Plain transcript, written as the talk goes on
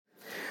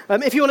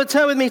If you want to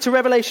turn with me to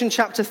Revelation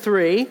chapter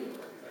 3,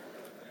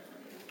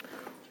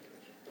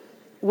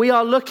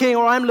 I'm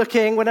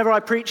looking, whenever I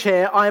preach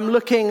here, I'm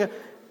looking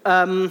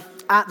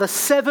at the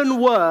 7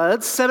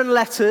 words, 7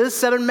 letters,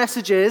 7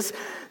 messages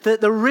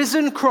that the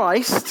risen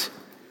Christ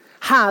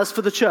has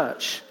for the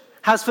church,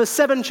 has for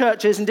 7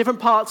 churches in different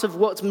parts of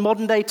what's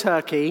modern-day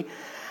Turkey.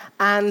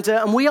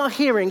 And we are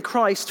hearing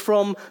Christ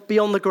from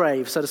beyond the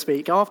grave, so to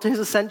speak. After his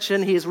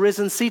ascension, he is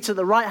risen, seated at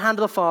the right hand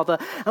of the Father.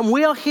 And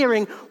we are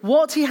hearing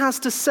what he has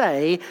to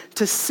say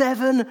to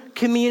 7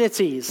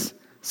 communities,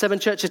 7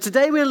 churches.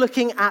 Today we're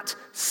looking at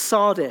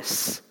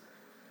Sardis.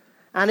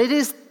 And it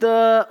is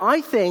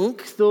I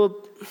think, the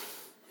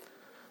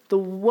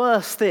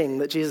worst thing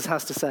that Jesus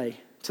has to say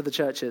to the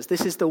churches.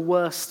 This is the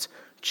worst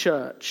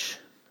church.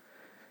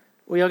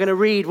 We are going to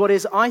read what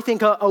is, I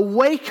think, a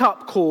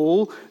wake-up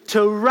call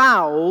to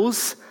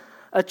rouse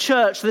a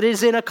church that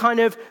is in a kind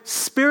of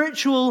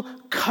spiritual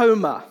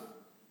coma.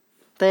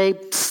 They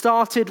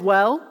started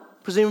well,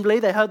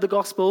 presumably, they heard the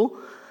gospel,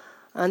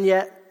 and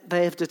yet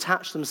they have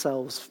detached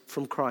themselves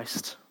from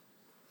Christ.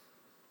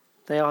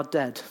 They are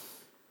dead.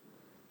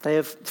 They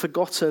have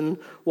forgotten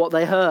what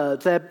they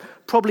heard. They're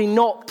probably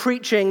not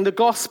preaching the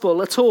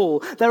gospel at all.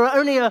 There are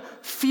only a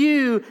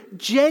few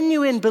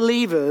genuine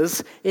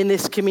believers in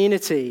this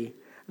community.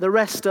 The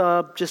rest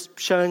are just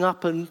showing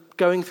up and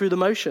going through the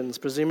motions,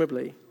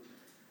 presumably.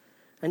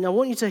 And I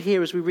want you to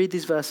hear, as we read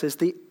these verses,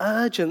 the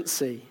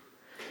urgency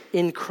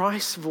in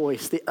Christ's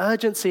voice, the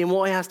urgency in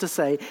what he has to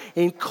say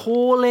in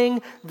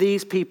calling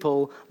these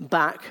people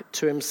back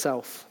to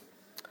himself.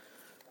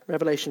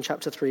 Revelation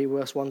chapter 3,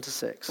 verse 1 to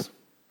 6.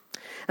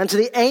 And to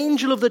the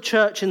angel of the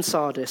church in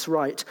Sardis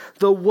write,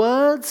 the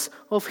words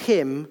of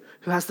him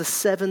who has the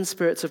 7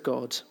 spirits of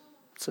God.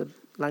 So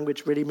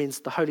language really means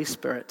the Holy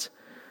Spirit.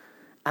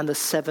 And the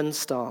 7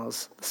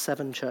 stars, the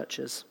 7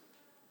 churches.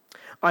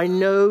 I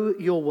know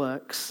your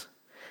works.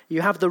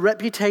 You have the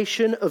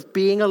reputation of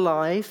being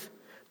alive,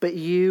 but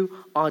you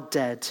are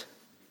dead.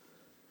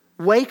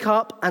 Wake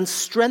up and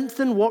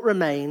strengthen what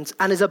remains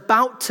and is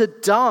about to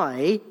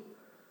die,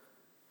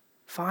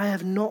 for I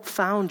have not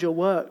found your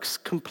works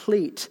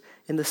complete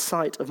in the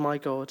sight of my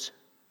God.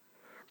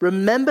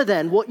 Remember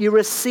then what you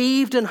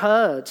received and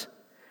heard.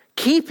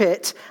 Keep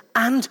it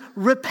and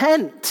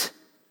repent.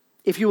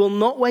 If you will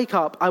not wake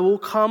up, I will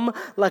come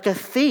like a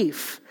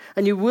thief,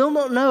 and you will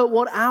not know at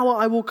what hour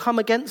I will come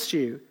against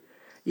you.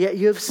 Yet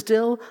you have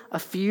still a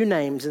few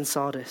names in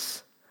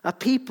Sardis, a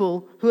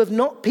people who have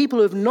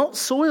not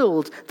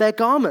soiled their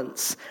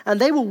garments,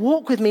 and they will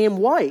walk with me in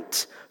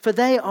white, for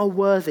they are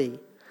worthy.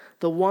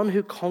 The one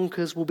who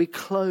conquers will be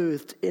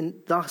clothed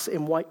thus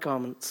in white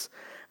garments,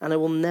 and I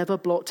will never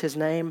blot his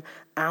name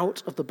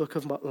out of the book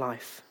of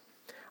life.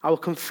 I will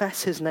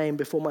confess his name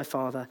before my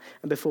Father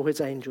and before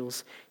his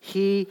angels.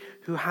 He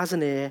who has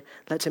an ear,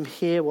 let him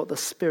hear what the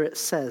Spirit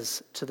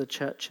says to the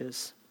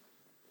churches.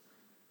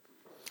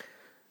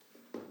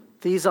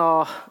 These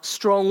are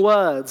strong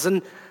words.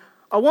 And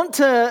I want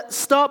to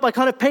start by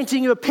kind of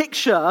painting you a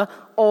picture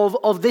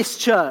of this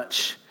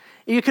church.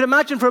 You can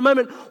imagine for a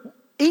moment,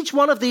 each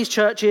one of these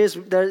churches,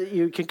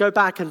 you can go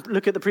back and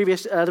look at the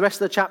rest of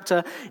the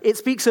chapter. It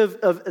speaks of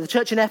the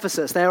church in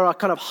Ephesus. They are a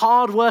kind of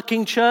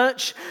hard-working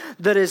church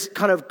that is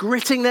kind of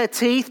gritting their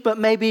teeth, but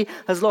maybe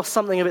has lost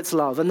something of its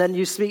love. And then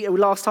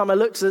last time I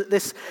looked at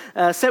this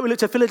set, we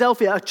looked at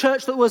Philadelphia, a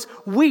church that was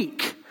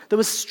weak, that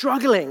was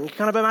struggling. You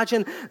kind of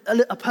imagine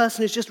a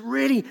person who's just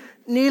really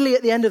nearly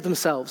at the end of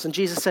themselves. And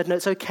Jesus said, no,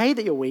 it's okay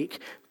that you're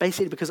weak,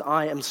 basically because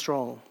I am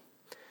strong.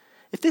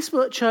 If this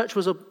church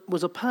was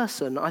a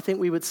person, I think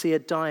we would see a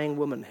dying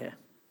woman here.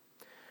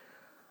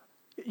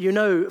 You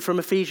know from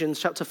Ephesians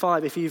chapter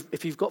 5,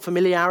 if you've got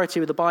familiarity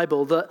with the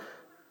Bible, that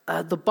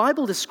the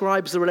Bible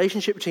describes the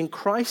relationship between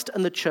Christ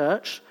and the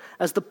church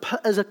as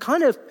a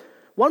kind of,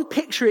 one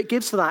picture it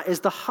gives for that is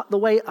the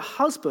way a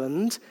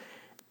husband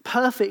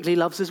perfectly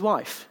loves his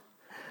wife.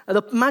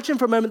 Imagine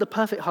for a moment the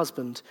perfect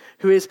husband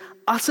who is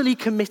utterly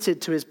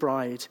committed to his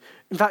bride.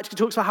 In fact, he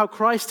talks about how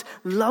Christ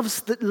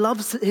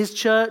loves his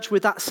church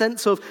with that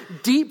sense of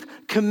deep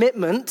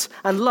commitment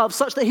and love,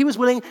 such that he was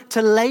willing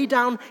to lay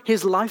down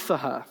his life for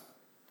her.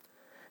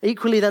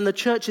 Equally, then, the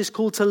church is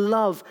called to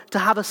love, to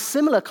have a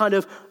similar kind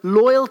of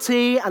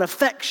loyalty and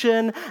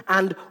affection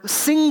and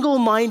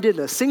single-minded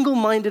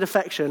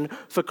affection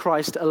for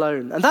Christ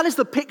alone. And that is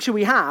the picture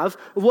we have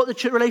of what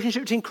the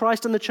relationship between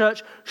Christ and the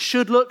church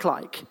should look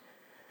like.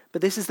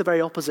 But this is the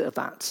very opposite of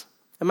that.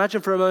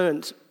 Imagine for a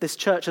moment this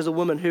church as a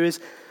woman who's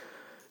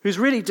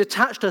really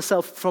detached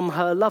herself from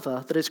her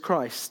lover, that is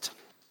Christ,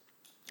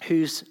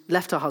 who's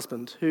left her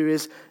husband, who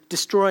is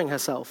destroying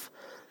herself.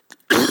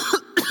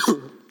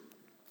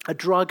 A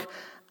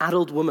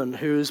drug-addled woman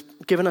who's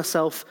given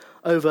herself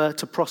over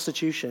to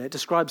prostitution. It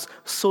describes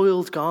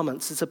soiled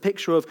garments. It's a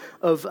picture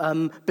of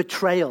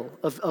betrayal,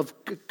 of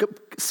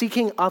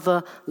seeking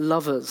other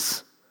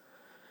lovers.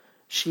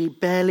 She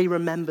barely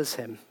remembers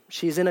him.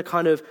 She's in a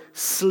kind of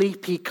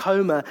sleepy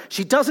coma.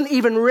 She doesn't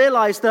even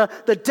realize the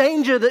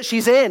danger that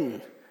she's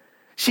in.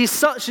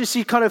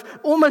 She kind of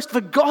almost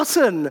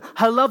forgotten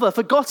her lover,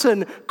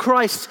 forgotten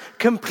Christ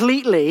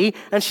completely,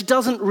 and she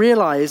doesn't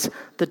realize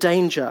the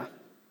danger.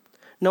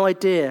 No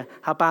idea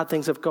how bad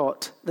things have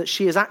got, that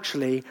she is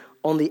actually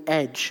on the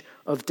edge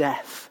of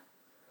death.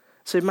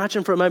 So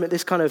imagine for a moment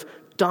this kind of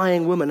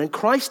dying woman, and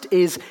Christ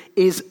is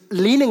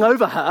leaning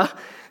over her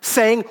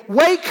saying,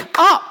 wake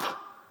up!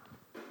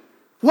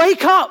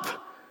 Wake up!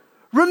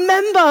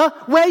 Remember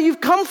where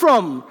you've come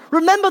from.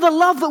 Remember the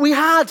love that we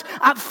had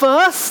at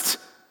first.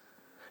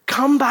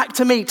 Come back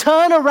to me.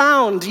 Turn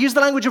around. Use the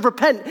language of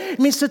repent. It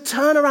means to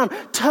turn around.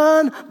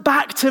 Turn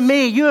back to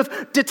me. You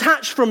have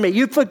detached from me.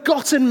 You've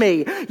forgotten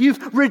me.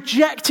 You've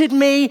rejected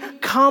me.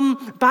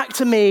 Come back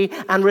to me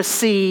and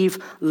receive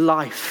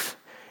life.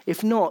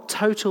 If not,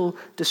 total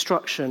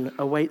destruction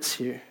awaits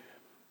you.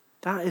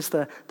 That is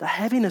the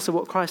heaviness of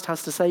what Christ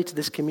has to say to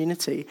this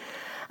community.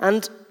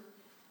 And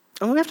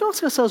we have to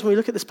ask ourselves when we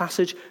look at this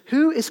passage,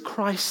 who is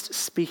Christ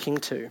speaking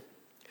to?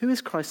 Who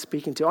is Christ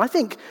speaking to? I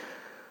think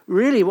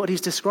really what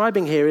he's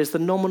describing here is the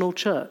nominal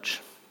church.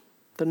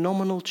 The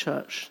nominal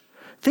church.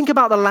 Think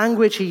about the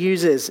language he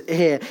uses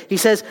here. He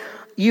says,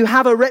 you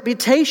have a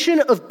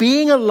reputation of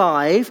being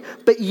alive,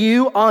 but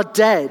you are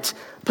dead.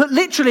 But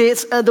literally,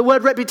 it's the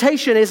word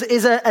reputation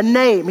is a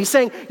name. He's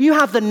saying, you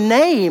have the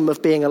name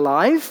of being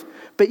alive,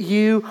 but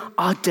you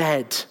are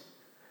dead.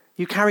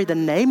 You carry the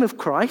name of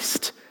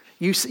Christ.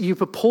 You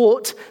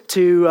purport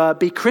to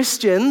be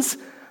Christians,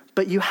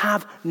 but you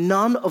have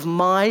none of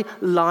my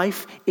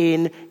life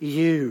in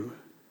you.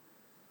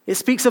 It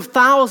speaks of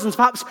thousands,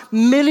 perhaps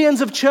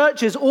millions of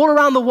churches all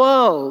around the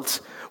world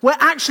where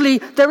actually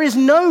there is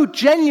no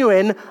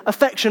genuine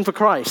affection for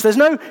Christ. There's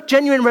no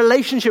genuine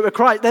relationship with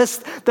Christ.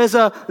 There's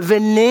a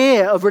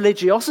veneer of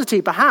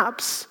religiosity,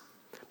 perhaps,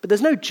 but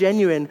there's no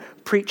genuine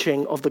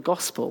preaching of the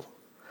gospel.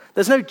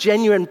 There's no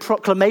genuine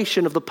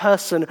proclamation of the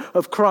person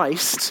of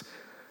Christ.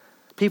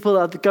 People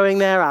are going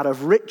there out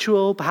of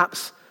ritual,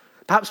 perhaps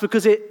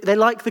because they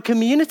like the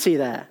community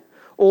there,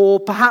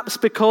 or perhaps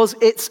because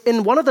it's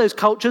in one of those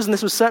cultures, and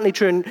this was certainly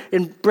true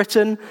in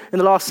Britain in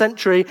the last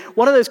century,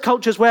 one of those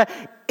cultures where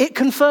it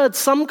conferred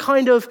some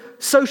kind of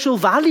social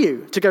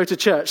value to go to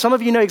church. Some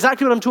of you know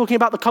exactly what I'm talking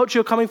about, the culture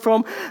you're coming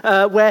from,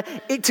 where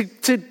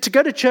to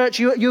go to church,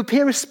 you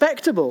appear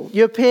respectable.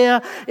 You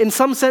appear, in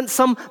some sense,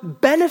 some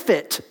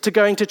benefit to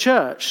going to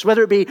church,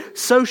 whether it be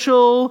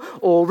social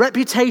or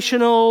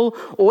reputational,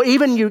 or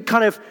even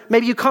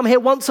maybe you come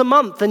here once a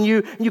month and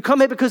you come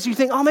here because you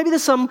think, oh, maybe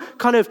there's some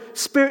kind of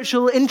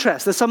spiritual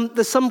interest.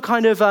 There's some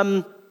kind of,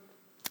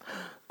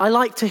 I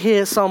like to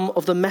hear some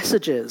of the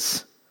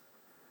messages.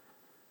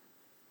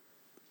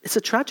 It's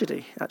a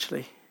tragedy,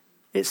 actually.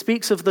 It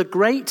speaks of the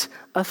great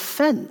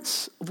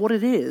offense of what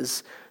it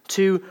is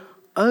to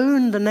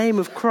own the name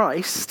of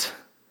Christ,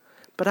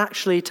 but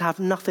actually to have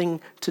nothing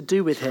to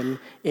do with him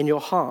in your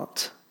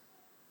heart.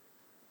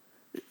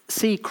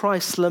 See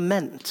Christ's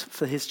lament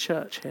for his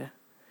church here.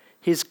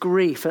 His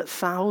grief at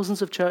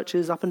thousands of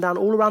churches up and down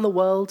all around the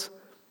world,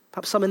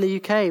 perhaps some in the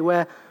UK,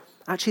 where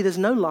actually there's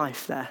no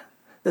life there.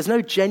 There's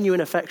no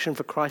genuine affection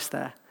for Christ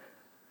there.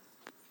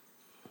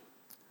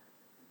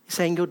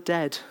 Saying you're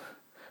dead,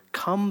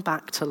 come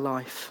back to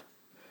life.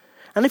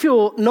 And if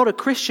you're not a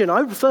Christian,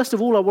 first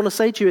of all I want to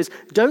say to you is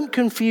don't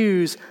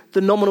confuse the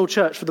nominal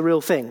church for the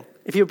real thing.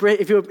 If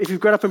you've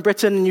grown up in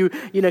Britain and you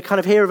kind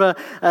of hear of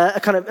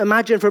a kind of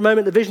imagine for a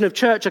moment the vision of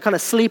church, a kind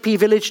of sleepy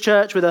village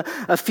church with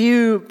a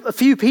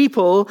few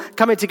people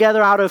coming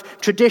together out of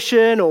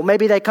tradition, or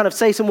maybe they kind of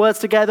say some words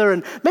together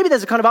and maybe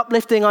there's a kind of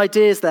uplifting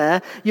ideas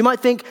there, you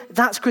might think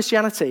that's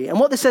Christianity. And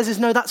what this says is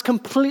no, that's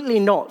completely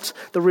not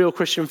the real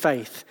Christian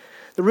faith.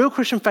 The real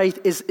Christian faith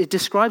it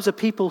describes a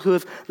people who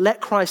have let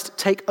Christ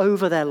take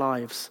over their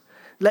lives,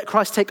 let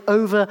Christ take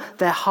over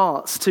their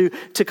hearts, to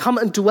come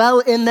and dwell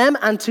in them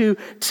and to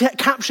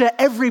capture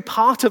every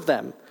part of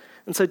them.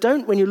 And so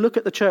don't, when you look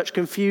at the church,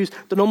 confuse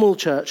the normal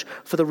church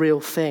for the real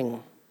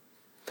thing.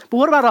 But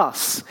what about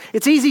us?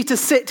 It's easy to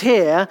sit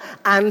here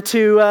and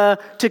to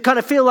kind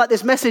of feel like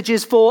this message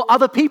is for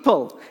other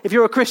people. If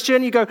you're a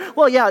Christian, you go,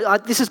 well, yeah,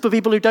 this is for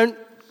people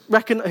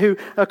who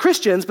are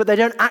Christians, but they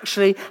don't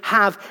actually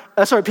have,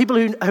 people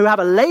who have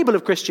a label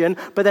of Christian,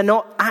 but they're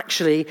not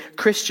actually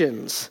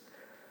Christians.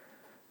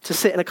 To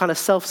sit in a kind of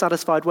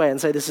self-satisfied way and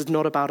say this is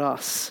not about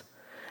us.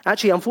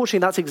 Actually,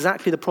 unfortunately, that's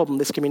exactly the problem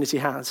this community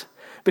has.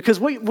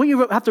 Because what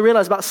you have to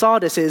realize about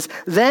Sardis is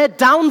their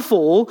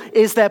downfall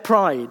is their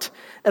pride.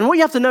 And what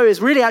you have to know is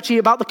really actually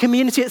about the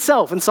community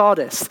itself in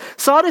Sardis.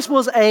 Sardis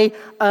was a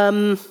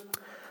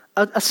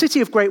city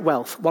of great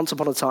wealth once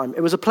upon a time.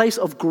 It was a place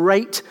of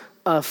great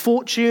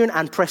fortune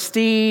and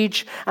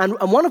prestige, and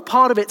one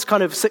part of its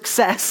kind of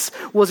success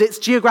was its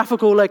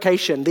geographical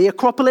location. The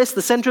Acropolis,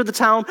 the center of the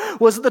town,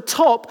 was at the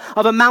top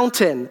of a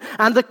mountain,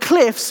 and the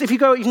cliffs, you can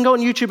go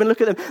on YouTube and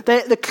look at them,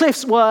 the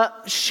cliffs were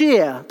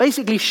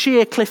basically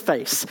sheer cliff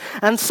face,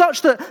 and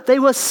such that they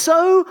were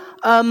so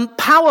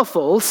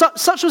powerful,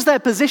 such was their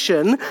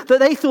position, that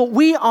they thought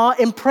we are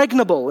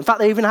impregnable. In fact,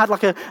 they even had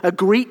like a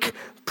Greek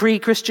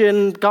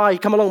pre-Christian guy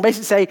come along,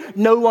 basically say,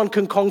 no one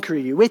can conquer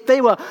you.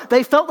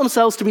 They felt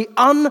themselves to be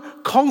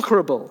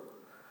unconquerable.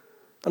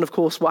 And of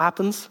course, what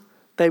happens?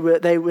 They were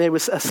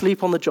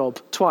asleep on the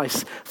job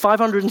twice.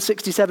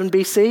 567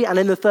 BC and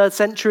in the 3rd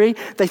century,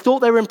 they thought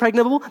they were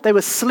impregnable. They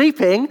were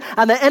sleeping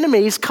and their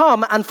enemies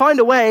come and find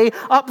a way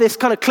up this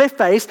kind of cliff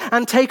face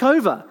and take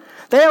over.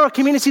 They are a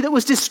community that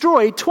was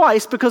destroyed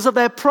twice because of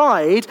their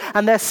pride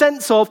and their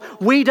sense of,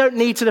 we don't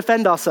need to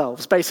defend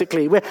ourselves,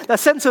 basically. Their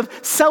sense of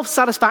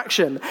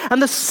self-satisfaction.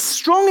 And the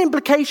strong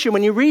implication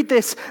when you read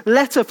this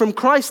letter from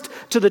Christ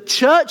to the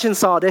church in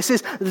Sardis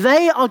is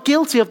they are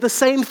guilty of the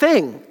same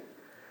thing.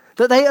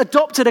 That they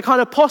adopted a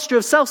kind of posture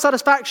of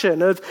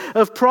self-satisfaction,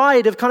 of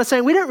pride, of kind of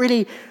saying,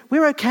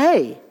 we're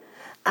okay.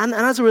 And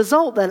as a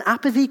result, then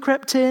apathy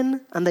crept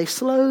in and they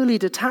slowly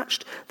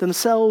detached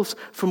themselves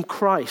from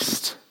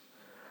Christ.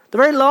 The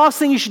very last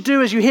thing you should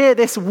do as you hear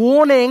this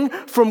warning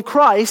from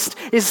Christ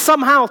is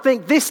somehow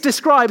think this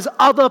describes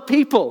other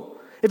people.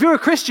 If you're a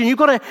Christian, you've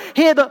got to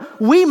hear that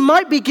we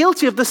might be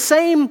guilty of the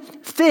same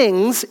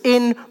things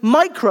in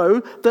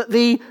micro that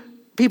the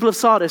people of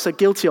Sardis are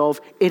guilty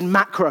of in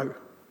macro.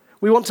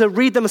 We want to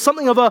read them as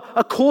something of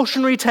a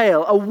cautionary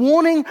tale, a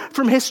warning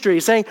from history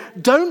saying,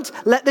 don't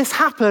let this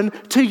happen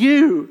to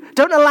you.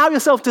 Don't allow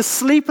yourself to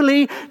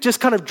sleepily just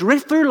kind of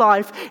drift through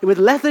life with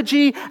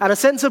lethargy and a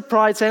sense of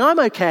pride saying, I'm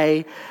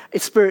okay,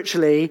 it's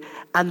spiritually,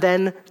 and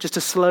then just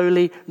to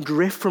slowly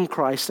drift from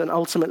Christ and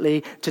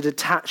ultimately to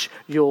detach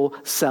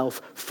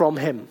yourself from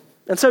him.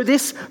 And so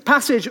this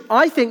passage,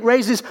 I think,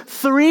 raises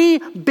 3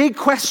 big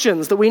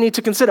questions that we need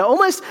to consider,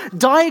 almost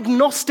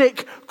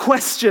diagnostic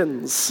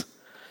questions.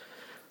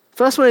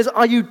 First one is,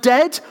 are you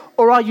dead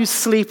or are you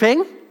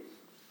sleeping?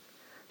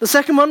 The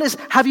second one is,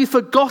 have you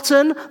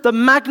forgotten the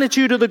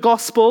magnitude of the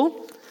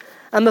gospel?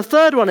 And the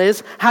third one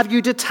is, have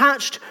you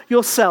detached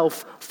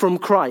yourself from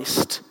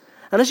Christ?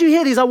 And as you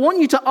hear these, I want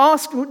you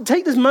to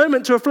take this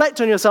moment to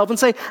reflect on yourself and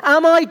say,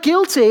 am I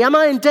guilty? Am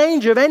I in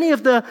danger of any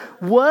of the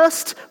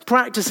worst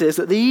practices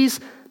that these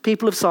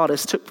people of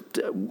Sardis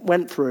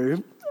went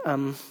through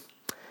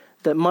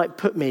that might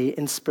put me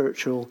in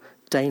spiritual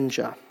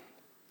danger?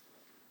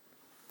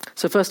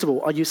 So first of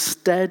all, are you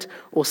dead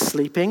or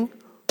sleeping?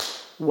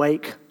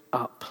 Wake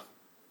up.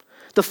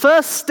 The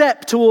first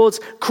step towards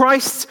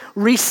Christ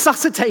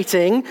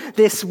resuscitating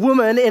this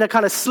woman in a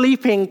kind of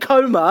sleeping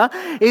coma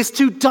is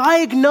to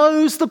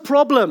diagnose the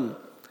problem.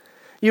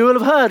 You will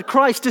have heard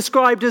Christ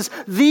described as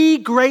the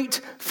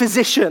great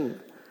physician.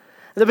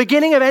 The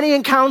beginning of any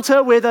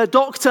encounter with a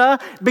doctor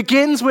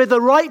begins with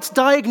the right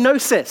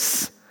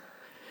diagnosis.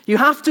 You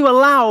have to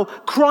allow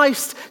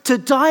Christ to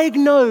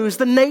diagnose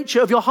the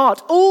nature of your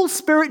heart. All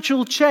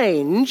spiritual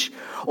change,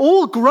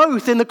 all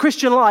growth in the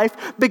Christian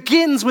life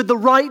begins with the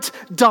right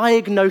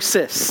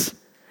diagnosis.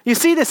 You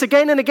see this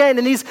again and again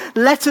in these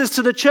letters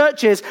to the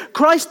churches.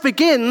 Christ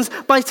begins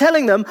by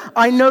telling them,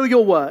 I know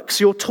your works,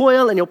 your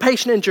toil and your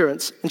patient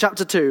endurance, in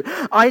chapter 2.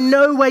 I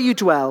know where you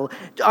dwell.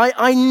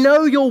 I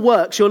know your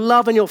works, your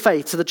love and your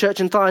faith, to the church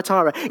in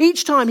Thyatira.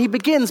 Each time he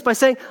begins by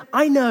saying,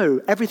 I know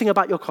everything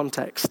about your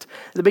context.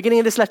 At the beginning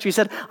of this letter he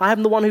said, I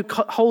am the one who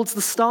holds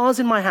the stars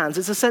in my hands.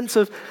 It's a sense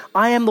of,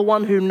 I am the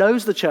one who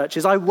knows the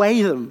churches. I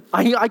weigh them.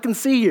 I can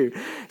see you.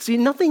 See,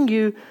 nothing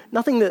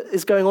that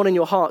is going on in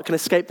your heart can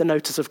escape the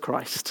notice of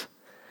Christ.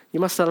 You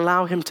must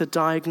allow him to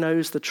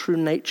diagnose the true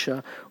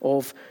nature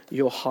of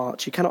your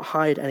heart. You cannot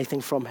hide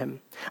anything from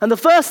him. And the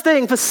first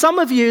thing for some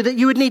of you that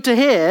you would need to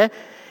hear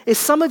is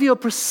some of you are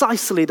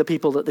precisely the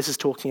people that this is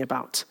talking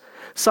about.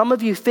 Some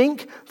of you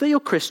think that you're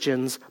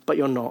Christians, but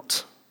you're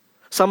not.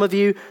 Some of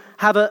you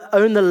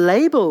own the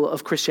label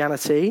of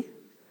Christianity,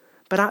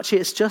 but actually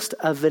it's just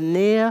a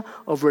veneer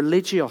of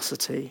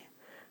religiosity.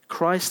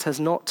 Christ has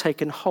not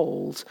taken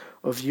hold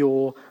of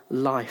your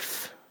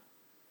life.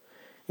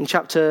 In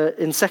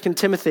 2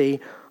 Timothy,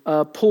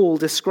 Paul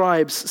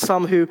describes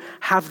some who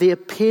have the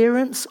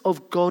appearance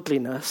of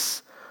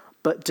godliness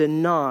but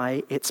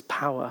deny its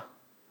power.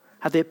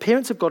 Have the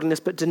appearance of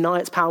godliness but deny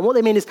its power. And what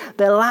they mean is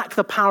they lack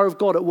the power of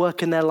God at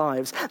work in their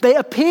lives. They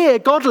appear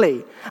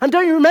godly. And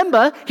don't you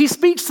remember, he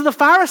speaks to the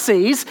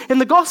Pharisees in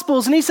the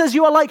Gospels and he says,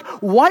 you are like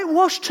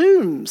whitewashed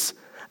tombs.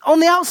 On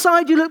the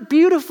outside you look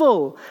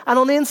beautiful. And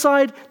on the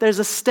inside there's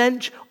a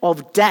stench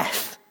of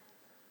death.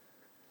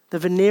 The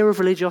veneer of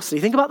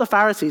religiosity. Think about the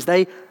Pharisees.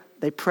 They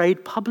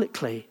prayed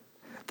publicly.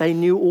 They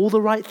knew all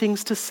the right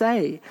things to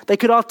say. They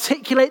could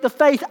articulate the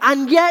faith,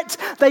 and yet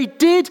they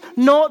did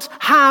not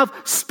have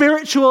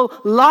spiritual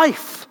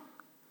life.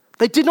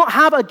 They did not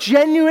have a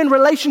genuine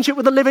relationship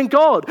with the living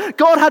God.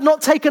 God had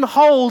not taken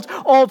hold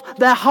of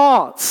their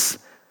hearts.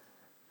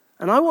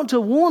 And I want to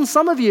warn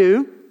some of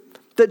you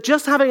that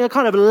just having a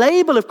kind of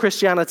label of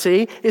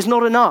Christianity is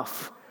not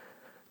enough.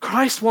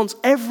 Christ wants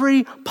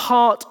every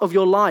part of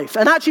your life.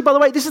 And actually, by the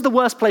way, this is the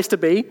worst place to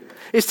be,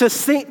 is to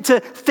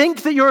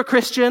think that you're a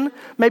Christian.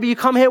 Maybe you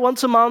come here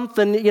once a month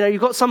and,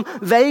 you've got some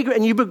vague,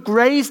 and you were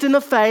raised in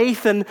the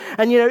faith and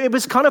it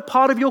was kind of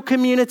part of your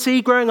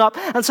community growing up.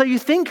 And so you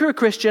think you're a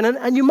Christian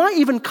and you might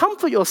even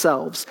comfort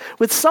yourselves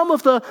with some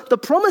of the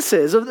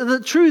promises of the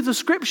truth of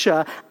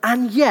Scripture.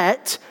 And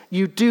yet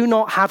you do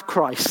not have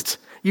Christ.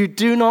 You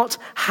do not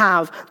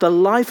have the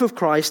life of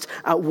Christ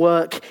at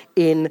work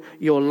in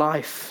your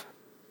life.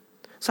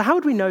 So how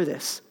would we know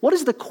this? What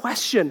is the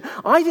question?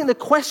 I think the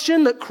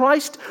question that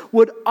Christ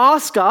would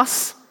ask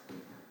us,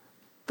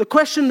 the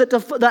question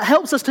that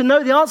helps us to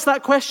know the answer to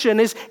that question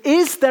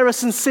is there a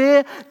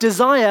sincere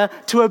desire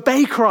to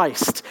obey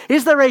Christ?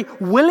 Is there a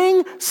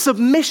willing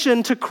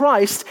submission to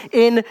Christ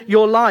in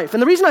your life?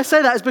 And the reason I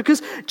say that is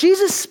because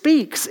Jesus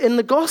speaks in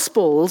the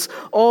Gospels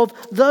of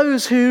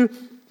those who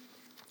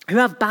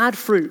have bad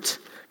fruit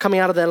coming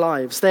out of their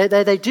lives.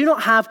 They do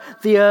not have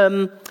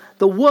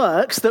the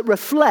works that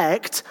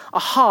reflect a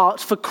heart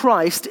for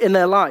Christ in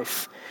their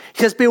life.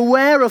 He says,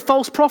 beware of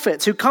false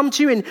prophets who come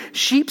to you in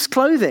sheep's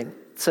clothing.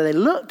 So they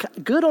look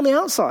good on the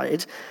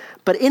outside,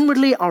 but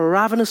inwardly are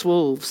ravenous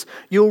wolves.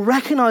 You'll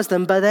recognize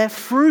them by their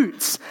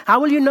fruits. How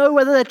will you know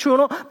whether they're true or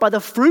not? By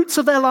the fruits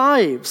of their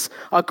lives.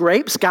 Are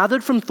grapes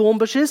gathered from thorn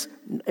bushes?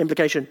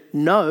 Implication,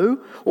 no.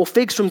 Or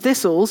figs from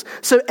thistles?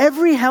 So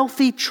every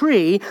healthy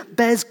tree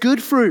bears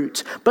good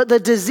fruit, but the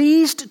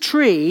diseased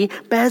tree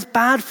bears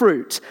bad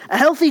fruit. A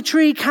healthy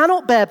tree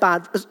cannot bear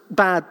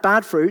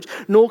bad fruit,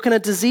 nor can a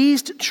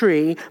diseased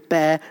tree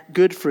bear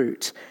good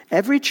fruit.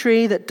 Every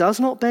tree that does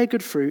not bear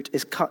good fruit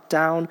is cut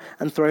down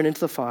and thrown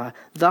into the fire.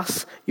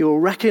 Thus you will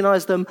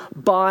recognize them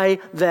by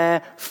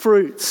their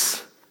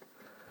fruits.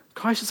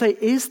 Christ would say,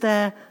 is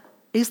there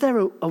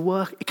a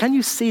work? Can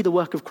you see the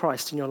work of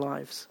Christ in your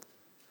lives?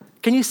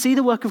 Can you see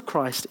the work of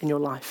Christ in your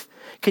life?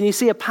 Can you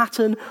see a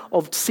pattern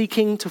of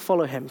seeking to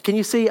follow him? Can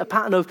you see a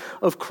pattern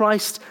of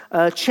Christ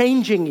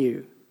changing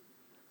you?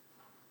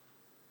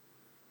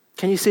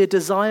 Can you see a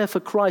desire for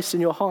Christ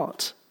in your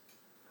heart?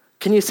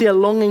 Can you see a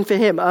longing for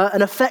him,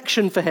 an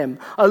affection for him,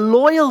 a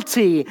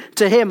loyalty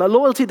to him, a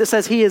loyalty that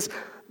says he is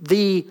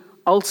the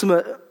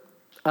ultimate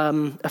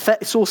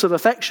source of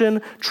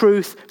affection,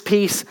 truth,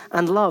 peace,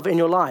 and love in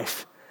your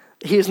life?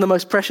 He is the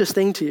most precious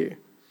thing to you.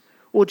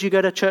 Or do you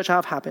go to church out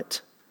of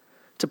habit,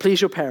 to please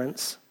your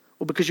parents,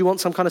 or because you want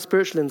some kind of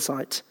spiritual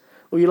insight,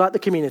 or you like the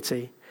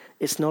community?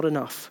 It's not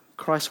enough.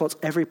 Christ wants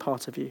every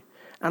part of you.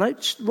 And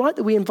it's right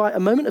that we invite a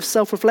moment of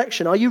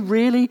self-reflection. Are you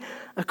really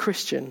a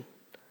Christian?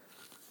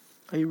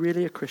 Are you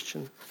really a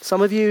Christian?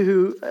 Some of you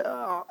who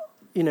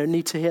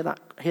need to hear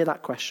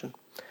that question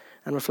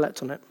and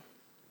reflect on it.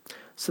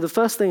 So the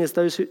first thing is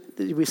those who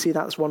we see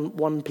that as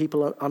one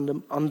people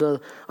under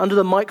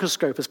the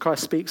microscope as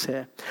Christ speaks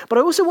here. But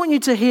I also want you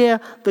to hear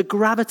the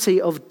gravity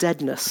of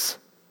deadness.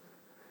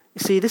 You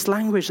see, this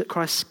language that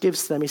Christ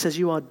gives them, he says,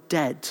 you are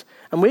dead.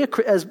 And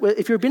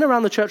if you've been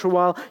around the church for a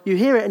while, you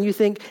hear it and you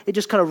think it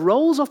just kind of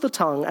rolls off the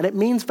tongue and it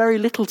means very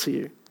little to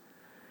you.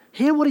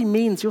 Hear what he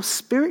means. You're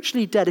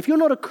spiritually dead. If you're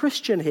not a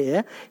Christian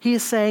here, he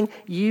is saying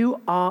you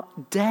are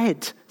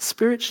dead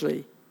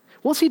spiritually.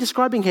 What's he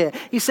describing here?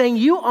 He's saying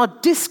you are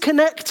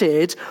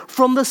disconnected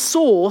from the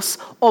source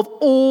of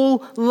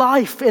all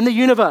life in the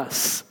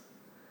universe.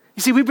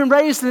 You see, we've been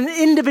raised in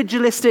an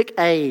individualistic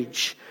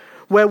age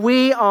where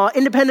we are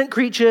independent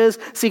creatures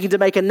seeking to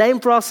make a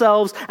name for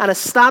ourselves and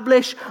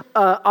establish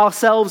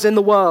ourselves in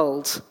the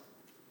world.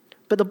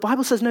 But the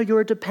Bible says, no,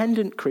 you're a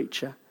dependent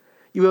creature.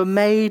 You were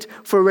made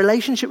for a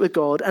relationship with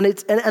God. And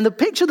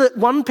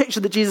one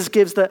picture that Jesus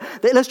gives that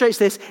illustrates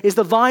this is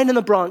the vine and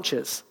the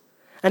branches.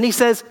 And he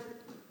says,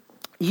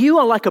 you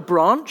are like a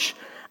branch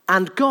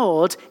and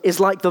God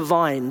is like the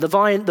vine,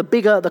 the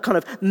bigger, the kind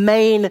of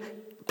main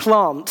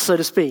plant, so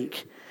to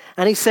speak.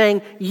 And he's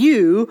saying,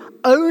 you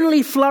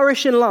only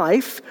flourish in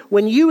life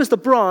when you as the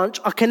branch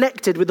are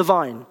connected with the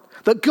vine.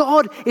 That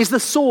God is the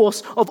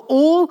source of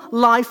all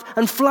life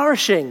and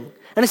flourishing.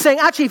 And he's saying,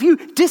 actually, if you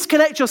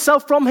disconnect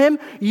yourself from him,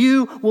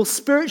 you will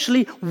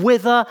spiritually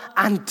wither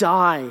and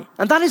die.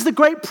 And that is the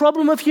great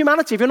problem of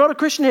humanity. If you're not a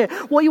Christian here,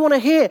 what you want to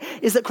hear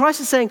is that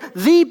Christ is saying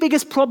the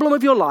biggest problem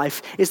of your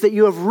life is that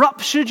you have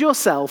ruptured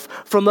yourself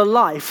from the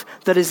life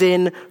that is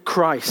in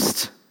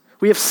Christ.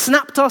 We have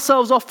snapped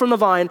ourselves off from the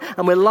vine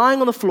and we're lying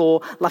on the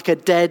floor like a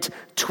dead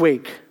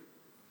twig.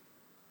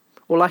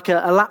 Or like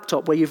a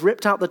laptop where you've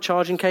ripped out the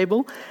charging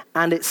cable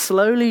and it's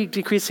slowly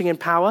decreasing in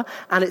power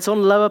and it's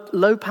on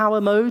low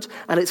power mode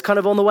and it's kind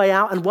of on the way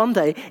out and one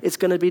day it's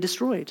going to be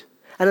destroyed.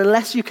 And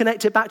unless you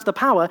connect it back to the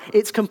power,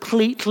 it's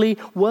completely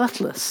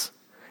worthless.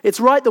 It's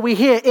right that we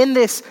hear in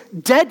this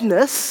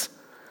deadness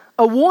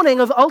a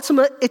warning of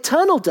ultimate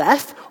eternal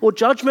death or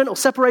judgment or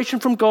separation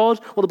from God,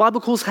 or the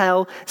Bible calls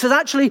hell. It says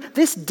actually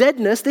this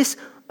deadness, this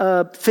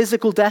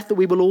physical death that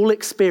we will all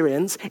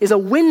experience is a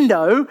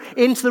window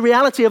into the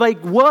reality of a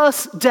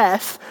worse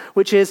death,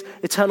 which is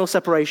eternal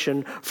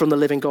separation from the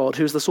living God,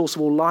 who is the source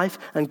of all life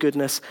and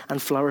goodness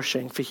and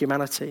flourishing for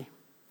humanity.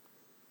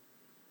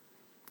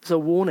 It's a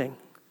warning.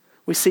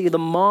 We see the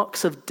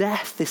marks of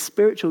death, this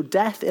spiritual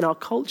death in our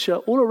culture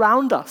all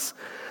around us.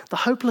 The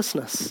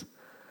hopelessness,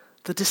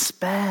 the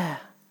despair,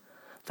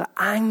 the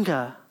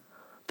anger,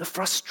 the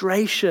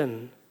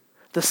frustration,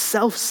 the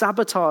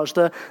self-sabotage,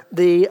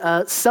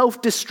 the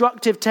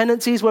self-destructive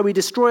tendencies where we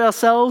destroy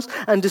ourselves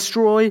and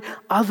destroy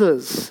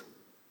others.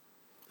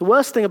 The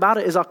worst thing about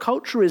it is our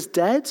culture is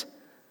dead.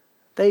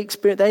 They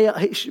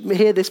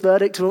hear this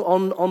verdict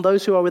on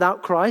those who are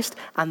without Christ,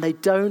 and they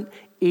don't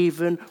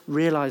even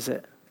realize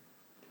it.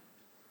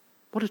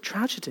 What a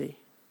tragedy.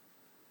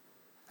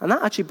 And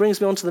that actually brings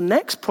me on to the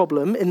next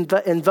problem,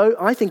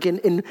 I think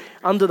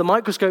under the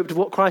microscope of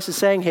what Christ is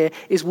saying here,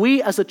 is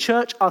we as a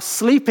church are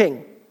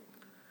sleeping.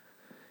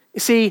 You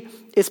see,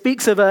 it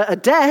speaks of a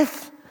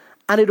death,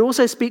 and it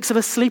also speaks of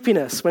a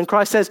sleepiness. When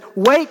Christ says,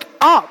 wake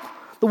up!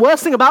 The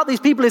worst thing about these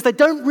people is they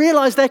don't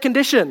realize their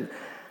condition.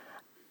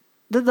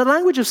 The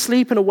language of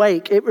sleep and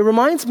awake, it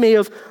reminds me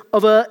of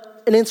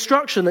an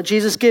instruction that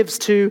Jesus gives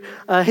to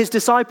his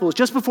disciples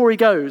just before he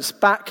goes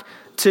back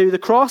to the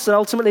cross and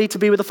ultimately to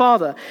be with the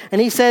Father.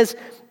 And he says,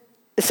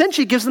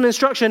 essentially gives them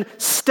instruction,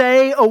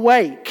 stay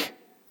awake.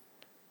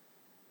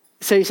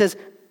 So he says,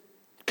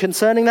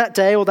 concerning that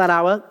day or that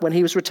hour when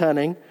he was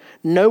returning,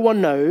 no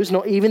one knows,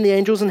 not even the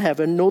angels in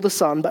heaven, nor the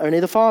Son, but only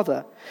the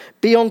Father.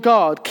 Be on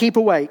guard, keep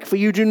awake, for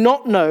you do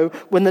not know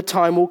when the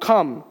time will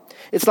come.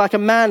 It's like a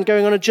man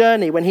going on a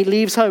journey when he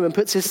leaves home and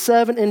puts his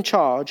servant in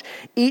charge,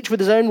 each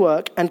with his own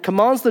work, and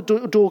commands the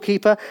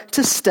doorkeeper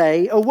to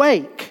stay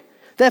awake.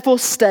 Therefore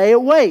stay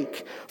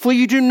awake, for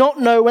you do not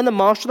know when the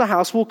master of the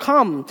house will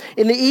come,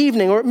 in the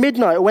evening or at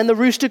midnight, or when the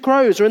rooster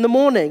crows, or in the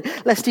morning,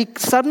 lest he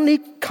suddenly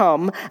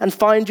come and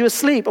find you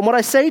asleep. And what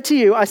I say to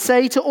you, I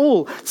say to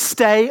all,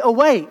 stay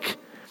awake.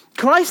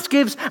 Christ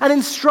gives an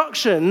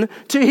instruction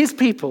to his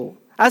people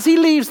as he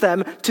leaves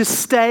them to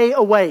stay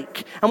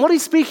awake. And what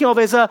he's speaking of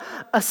is a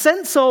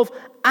sense of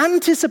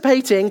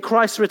anticipating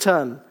Christ's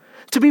return.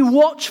 To be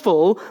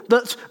watchful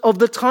of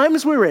the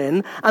times we're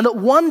in, and that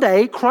one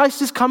day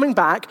Christ is coming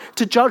back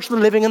to judge the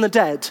living and the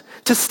dead.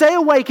 To stay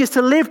awake is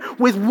to live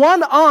with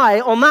one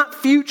eye on that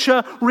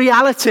future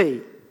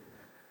reality.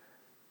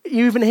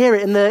 You even hear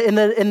it in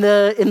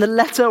the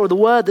letter or the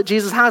word that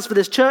Jesus has for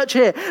this church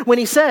here, when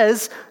he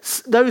says,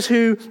 those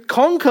who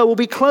conquer will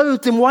be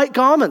clothed in white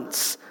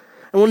garments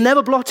and will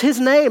never blot his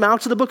name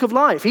out of the book of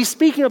life. He's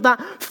speaking of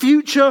that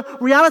future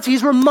reality.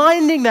 He's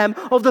reminding them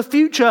of the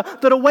future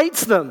that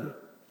awaits them.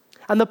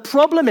 And the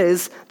problem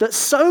is that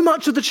so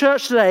much of the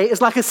church today is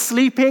like a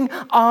sleeping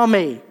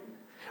army.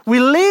 We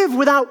live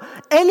without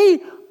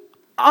any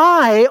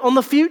eye on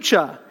the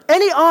future,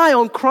 any eye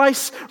on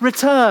Christ's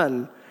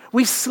return.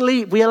 We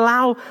sleep, we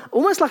allow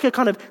almost like a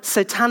kind of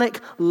satanic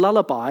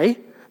lullaby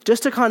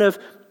just to kind of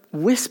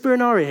whisper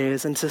in our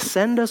ears and to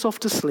send us off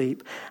to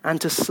sleep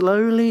and to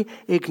slowly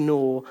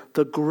ignore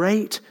the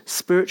great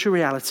spiritual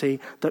reality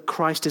that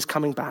Christ is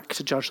coming back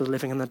to judge the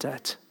living and the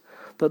dead.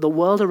 That the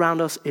world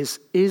around us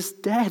is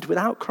dead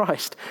without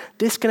Christ,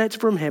 disconnected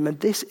from him, and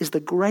this is the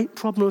great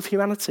problem of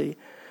humanity.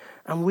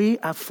 And we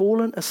have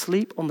fallen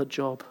asleep on the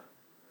job.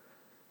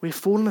 We've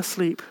fallen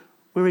asleep.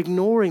 We're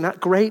ignoring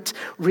that great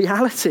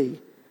reality.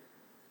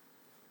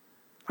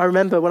 I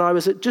remember when I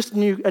was just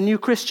a new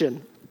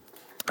Christian,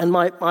 and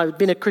I'd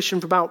been a Christian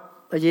for about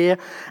a year,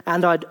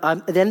 and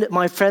then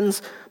my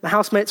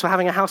housemates were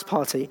having a house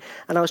party,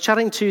 and I was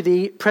chatting to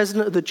the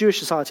president of the Jewish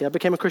Society. I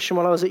became a Christian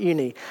while I was at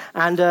uni,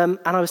 and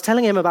I was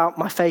telling him about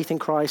my faith in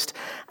Christ,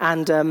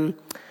 and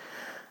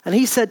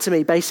he said to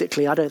me,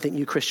 basically, I don't think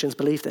you Christians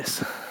believe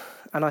this.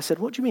 And I said,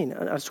 what do you mean?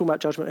 I was talking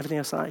about judgment and everything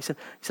else. He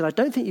said, I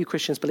don't think you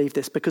Christians believe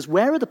this, because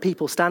where are the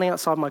people standing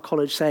outside my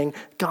college saying,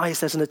 guys,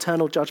 there's an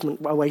eternal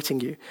judgment awaiting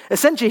you?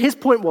 Essentially, his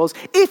point was,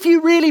 if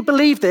you really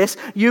believe this,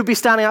 you'd be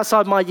standing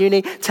outside my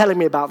uni telling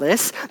me about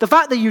this. The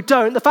fact that you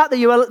don't, the fact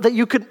that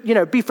you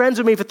could be friends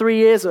with me for 3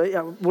 years or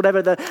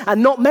whatever,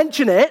 and not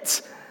mention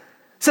it,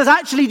 says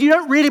actually you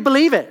don't really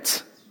believe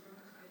it.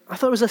 I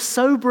thought it was a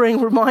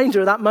sobering reminder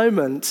at that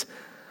moment.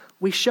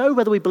 We show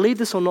whether we believe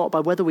this or not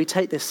by whether we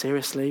take this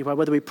seriously, by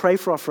whether we pray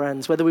for our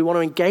friends, whether we want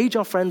to engage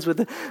our friends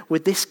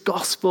with this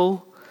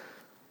gospel.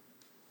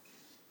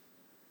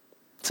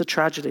 It's a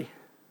tragedy,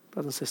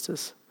 brothers and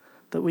sisters,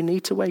 that we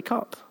need to wake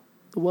up.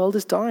 The world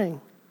is dying.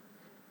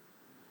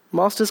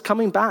 Master's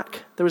coming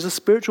back. There is a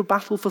spiritual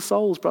battle for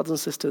souls, brothers and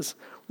sisters.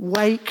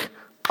 Wake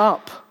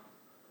up.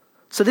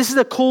 So this is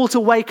a call to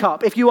wake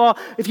up. If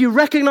you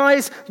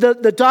recognize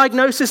the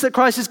diagnosis that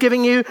Christ is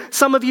giving you,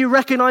 some of you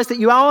recognize that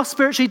you are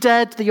spiritually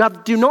dead, that you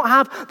do not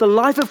have the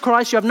life of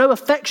Christ, you have no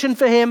affection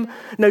for him,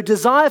 no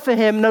desire for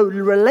him, no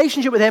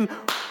relationship with him,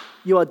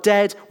 you are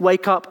dead,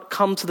 wake up,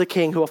 come to the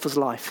King who offers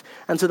life.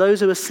 And to those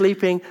who are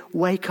sleeping,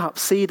 wake up,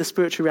 see the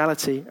spiritual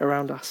reality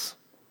around us.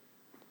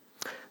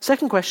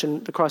 Second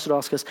question that Christ would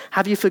ask us,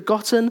 have you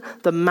forgotten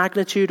the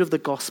magnitude of the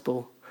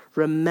gospel?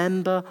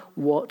 Remember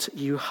what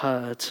you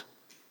heard.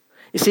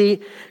 You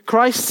see,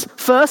 Christ's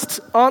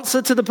first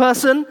answer to the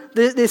person,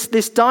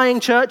 this dying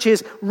church,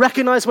 is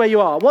recognize where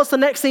you are. What's the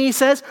next thing he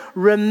says?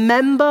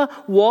 Remember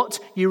what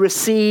you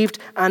received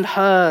and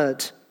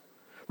heard.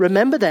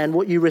 remember then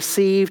what you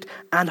received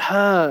and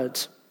heard.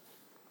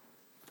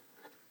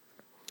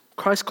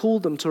 Christ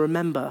called them to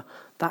remember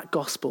that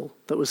gospel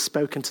that was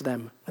spoken to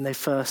them when they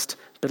first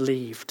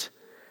believed.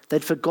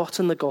 They'd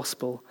forgotten the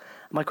gospel.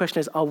 My question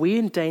is, are we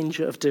in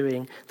danger of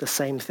doing the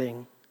same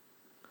thing?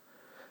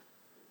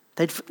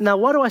 Now,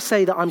 why do I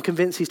say that I'm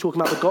convinced he's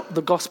talking about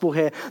the gospel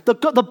here? The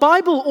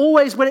Bible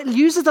always, when it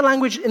uses the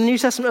language in the New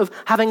Testament of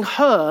having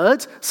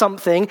heard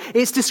something,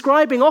 it's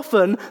describing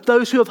often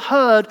those who have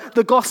heard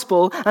the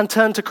gospel and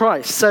turned to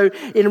Christ. So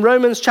in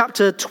Romans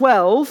chapter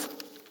 12,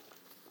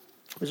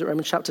 was it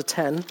Romans chapter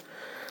 10?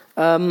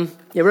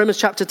 Romans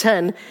chapter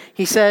 10,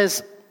 he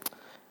says,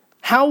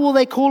 how will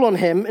they call on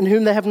him in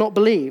whom they have not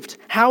believed?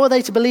 How are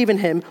they to believe in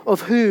him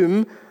of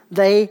whom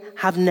they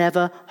have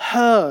never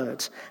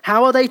heard?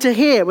 How are they to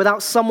hear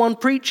without someone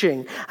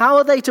preaching? How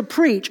are they to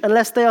preach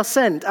unless they are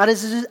sent?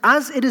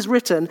 As it is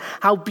written,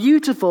 how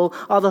beautiful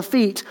are the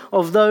feet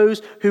of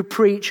those who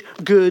preach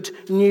good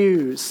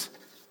news.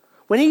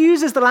 When he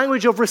uses the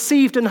language of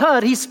received and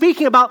heard, he's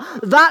speaking about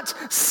that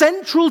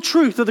central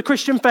truth of the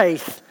Christian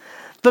faith,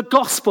 the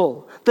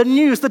gospel, the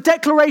news, the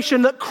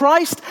declaration that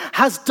Christ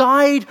has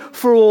died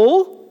for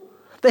all,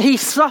 that he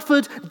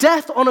suffered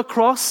death on a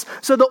cross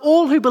so that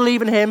all who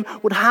believe in him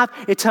would have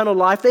eternal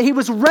life, that he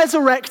was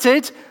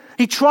resurrected,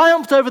 he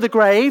triumphed over the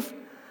grave,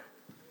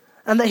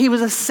 and that he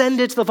was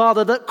ascended to the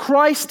Father, that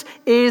Christ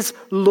is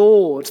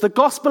Lord. The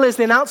gospel is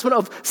the announcement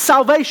of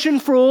salvation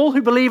for all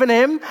who believe in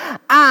him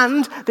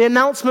and the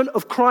announcement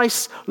of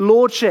Christ's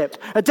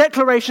lordship, a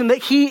declaration that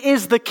he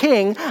is the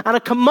king and a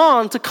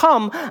command to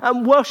come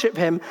and worship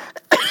him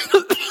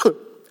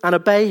and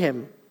obey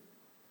him.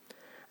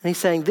 And he's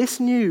saying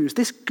this news,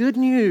 this good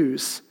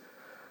news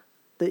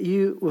that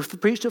you were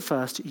preached at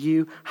first,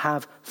 you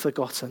have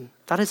forgotten.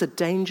 That is a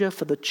danger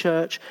for the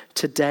church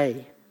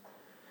today.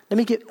 You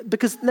might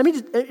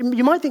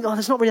think,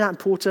 that's not really that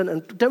important,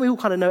 and don't we all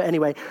kind of know it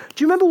anyway?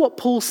 Do you remember what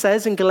Paul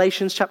says in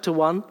Galatians chapter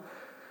 1?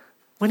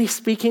 When he's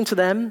speaking to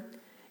them,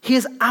 he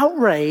is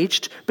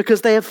outraged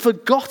because they have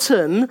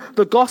forgotten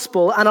the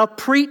gospel and are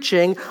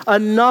preaching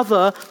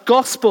another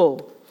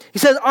gospel. He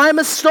says, I am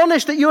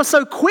astonished that you are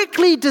so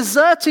quickly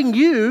deserting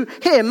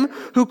him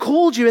who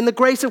called you in the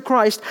grace of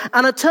Christ,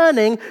 and are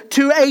turning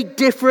to a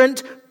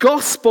different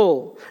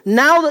gospel.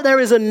 Now that there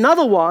is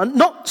another one,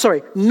 not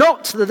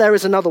that there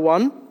is another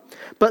one,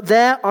 but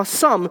there are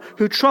some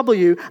who trouble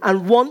you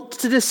and want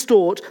to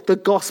distort the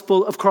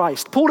gospel of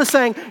Christ. Paul is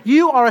saying,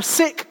 you are a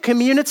sick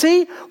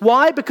community.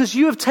 Why? Because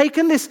you have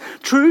taken this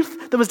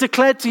truth that was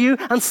declared to you,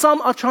 and some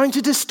are trying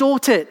to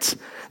distort it.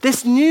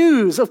 This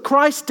news of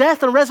Christ's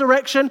death and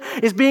resurrection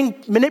is being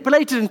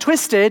manipulated and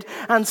twisted,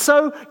 and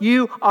so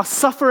you are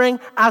suffering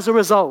as a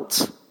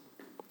result.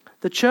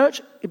 The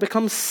church, it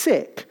becomes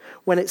sick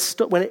when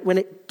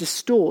it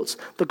distorts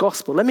the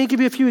gospel. Let me give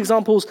you a few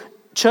examples,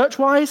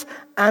 church-wise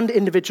and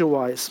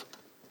individual-wise.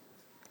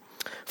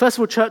 First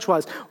of all,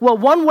 church-wise. Well,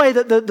 one way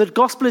that the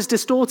gospel is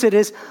distorted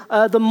is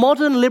the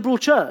modern liberal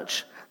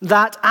church,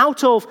 that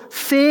out of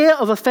fear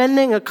of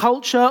offending a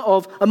culture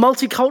of a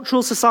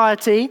multicultural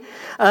society,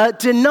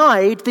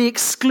 denied the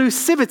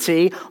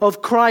exclusivity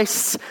of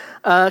Christ's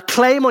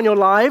claim on your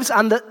lives,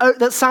 and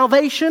that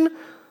salvation,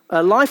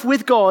 life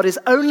with God, is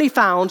only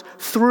found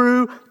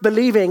through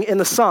believing in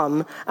the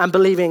Son and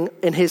believing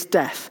in his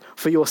death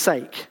for your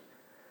sake.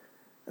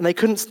 And they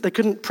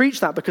couldn't preach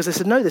that because they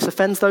said, no, this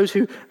offends those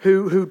who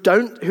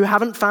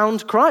haven't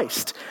found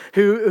Christ,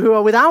 who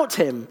are without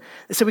him.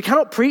 They said, we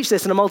cannot preach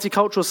this in a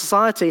multicultural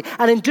society.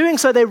 And in doing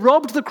so, they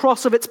robbed the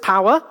cross of its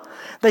power.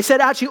 They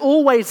said, actually,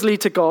 always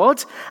lead to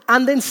God.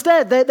 And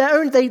instead,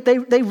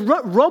 they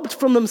robbed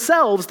from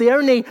themselves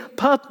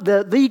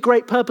the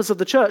great purpose of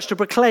the church, to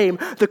proclaim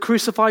the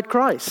crucified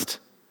Christ.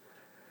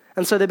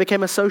 And so they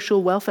became a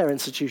social welfare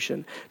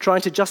institution,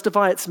 trying to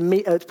justify its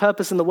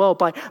purpose in the world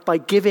by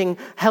giving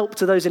help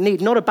to those in need.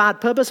 Not a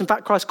bad purpose. In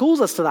fact, Christ calls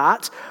us to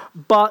that,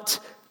 but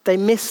they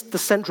missed the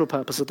central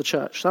purpose of the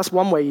church. That's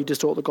one way you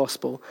distort the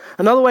gospel.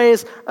 Another way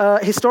is,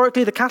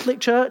 historically, the Catholic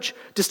Church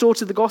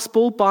distorted the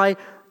gospel by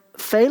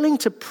failing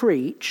to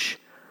preach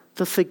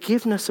the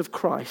forgiveness of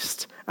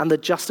Christ and the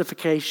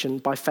justification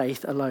by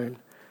faith alone.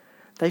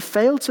 They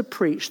failed to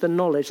preach the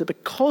knowledge that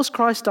because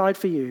Christ died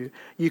for you,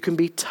 you can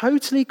be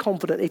totally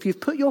confident, if you've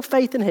put your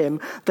faith in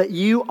him, that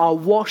you are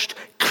washed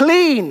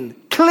clean.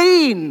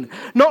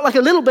 Not like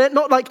a little bit,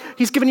 not like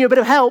he's given you a bit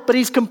of help, but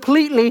he's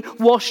completely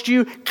washed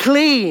you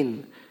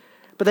clean.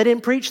 But they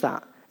didn't preach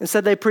that.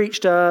 Instead, they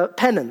preached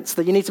penance,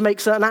 that you need to make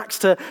certain acts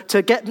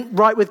to get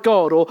right with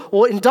God,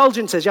 or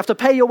indulgences. You have to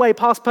pay your way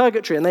past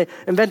purgatory, and they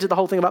invented the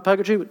whole thing about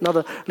purgatory.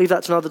 Leave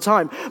that to another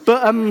time.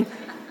 But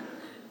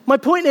my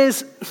point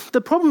is,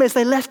 the problem is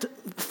they left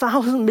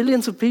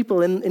millions of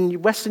people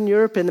in Western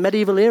Europe in the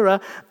medieval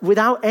era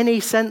without any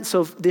sense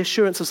of the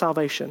assurance of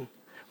salvation,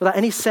 without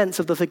any sense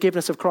of the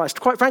forgiveness of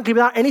Christ. Quite frankly,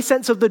 without any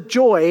sense of the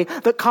joy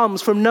that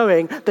comes from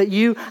knowing that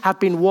you have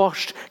been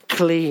washed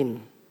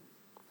clean.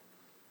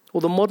 Or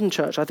the modern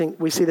church, I think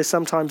we see this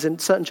sometimes in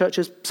certain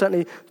churches,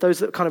 certainly those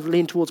that kind of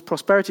lean towards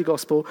prosperity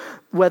gospel,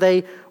 where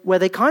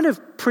they kind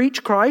of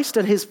preach Christ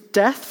and his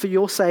death for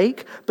your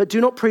sake, but do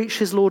not preach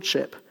his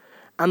lordship.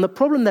 And the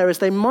problem there is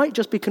they might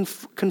just be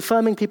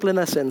confirming people in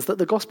their sins, that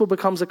the gospel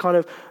becomes a kind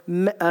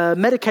of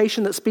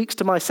medication that speaks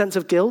to my sense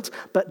of guilt,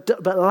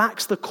 but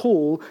lacks the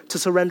call to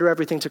surrender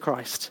everything to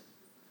Christ.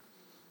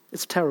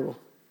 It's terrible.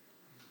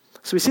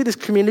 So we see this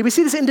community, we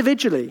see this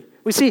individually.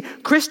 We see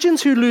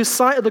Christians who lose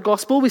sight of the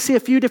gospel. We see a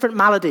few different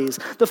maladies.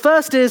 The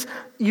first is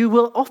you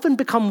will often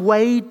become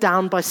weighed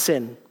down by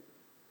sin.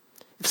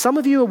 If some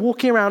of you are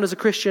walking around as a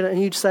Christian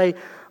and you'd say,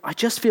 I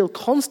just feel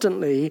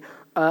constantly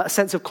a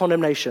sense of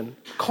condemnation,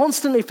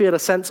 constantly feel a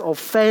sense of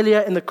failure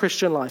in the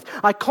Christian life.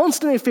 I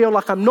constantly feel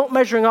like I'm not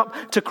measuring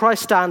up to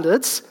Christ's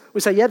standards. We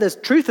say, yeah, there's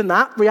truth in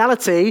that,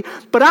 reality,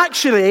 but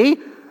actually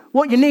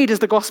what you need is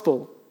the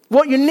gospel.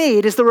 What you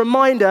need is the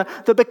reminder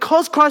that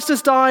because Christ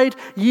has died,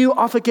 you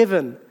are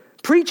forgiven.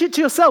 Preach it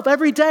to yourself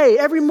every day,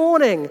 every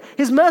morning.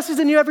 His mercies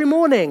in you every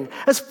morning.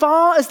 As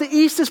far as the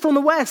east is from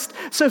the west,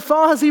 so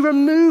far has he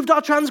removed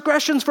our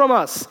transgressions from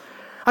us.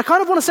 I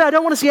kind of want to say, I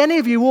don't want to see any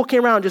of you walking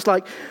around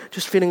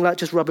just feeling like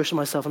just rubbish to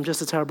myself. I'm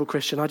just a terrible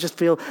Christian. I just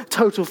feel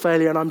total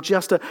failure and I'm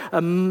just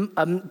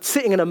I'm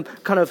sitting in a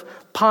kind of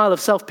pile of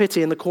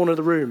self-pity in the corner of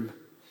the room.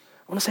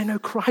 I want to say, no,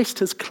 Christ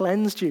has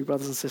cleansed you,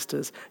 brothers and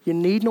sisters. You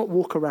need not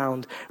walk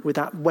around with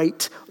that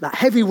weight, that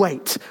heavy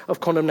weight of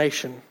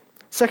condemnation.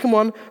 Second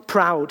one,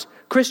 proud.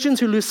 Christians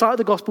who lose sight of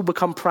the gospel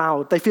become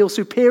proud. They feel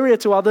superior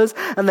to others,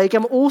 and they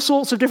give all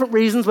sorts of different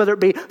reasons, whether it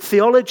be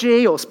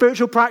theology or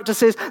spiritual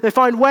practices. They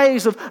find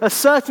ways of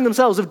asserting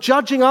themselves, of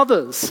judging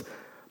others.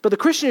 But the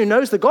Christian who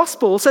knows the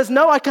gospel says,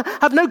 no, I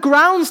have no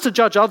grounds to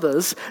judge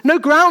others, no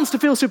grounds to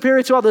feel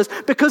superior to others,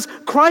 because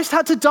Christ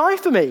had to die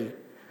for me.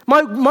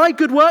 My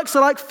good works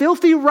are like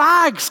filthy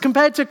rags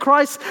compared to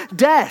Christ's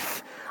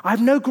death. I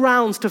have no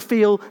grounds to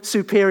feel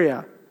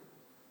superior.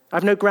 I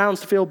have no grounds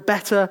to feel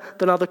better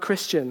than other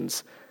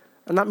Christians.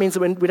 And that means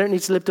that we don't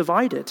need to live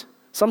divided.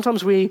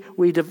 Sometimes we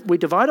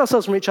divide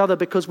ourselves from each other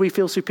because we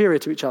feel superior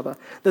to each other.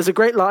 There's a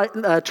great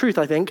truth,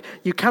 I think.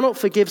 You cannot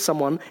forgive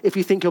someone if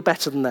you think you're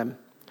better than them.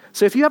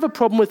 So if you have a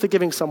problem with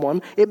forgiving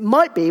someone, it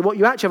might be what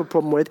you actually have a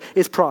problem with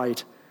is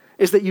pride,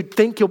 is that you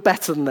think you're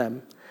better than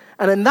them.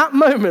 And in that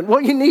moment,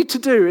 what you need to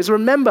do is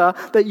remember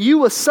that you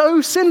were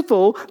so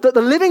sinful that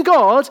the living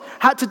God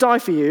had to die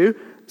for you,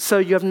 so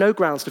you have no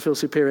grounds to feel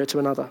superior to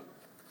another.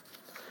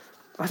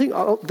 I think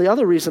the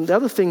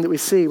other thing that we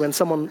see when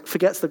someone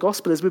forgets the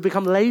gospel is we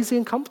become lazy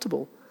and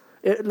comfortable,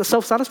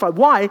 self-satisfied.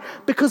 Why?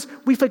 Because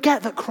we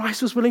forget that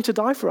Christ was willing to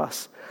die for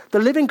us. The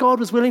living God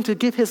was willing to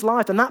give his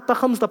life, and that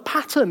becomes the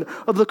pattern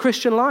of the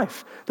Christian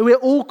life, that we are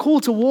all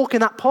called to walk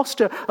in that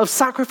posture of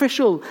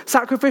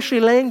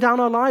sacrificially laying down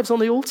our lives on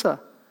the altar.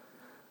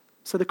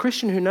 So the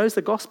Christian who knows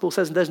the gospel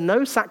says there's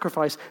no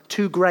sacrifice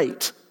too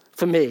great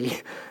for me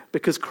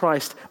because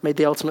Christ made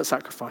the ultimate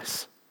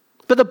sacrifice.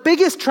 But the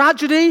biggest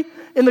tragedy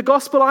in the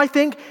gospel, I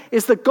think,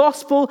 is the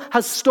gospel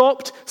has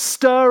stopped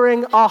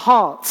stirring our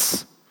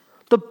hearts.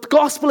 The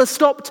gospel has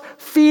stopped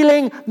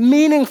feeling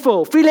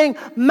meaningful, feeling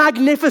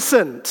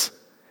magnificent.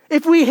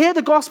 If we hear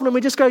the gospel and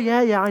we just go,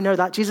 yeah, I know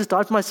that, Jesus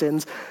died for my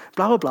sins,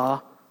 blah, blah,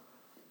 blah,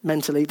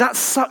 mentally, that's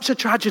such a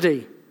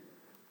tragedy.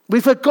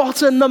 We've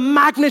forgotten the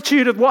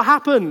magnitude of what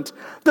happened,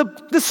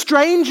 the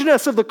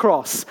strangeness of the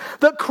cross,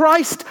 that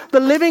Christ, the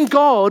living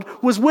God,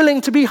 was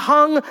willing to be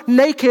hung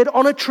naked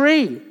on a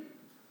tree.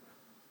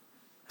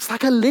 It's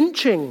like a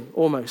lynching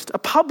almost, a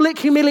public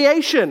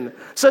humiliation.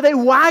 So they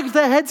wagged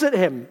their heads at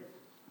him.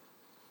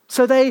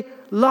 So they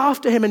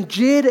laughed at him and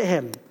jeered at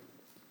him.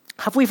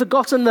 Have we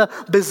forgotten the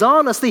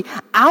bizarreness, the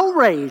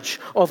outrage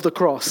of the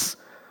cross?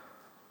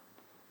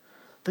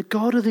 The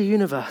God of the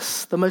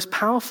universe, the most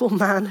powerful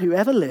man who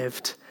ever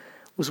lived,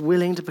 was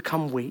willing to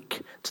become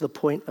weak to the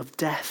point of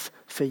death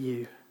for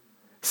you.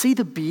 See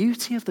the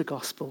beauty of the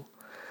gospel,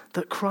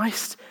 that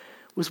Christ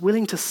was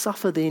willing to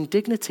suffer the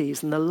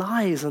indignities and the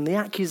lies and the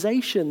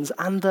accusations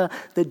and the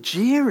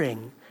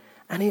jeering,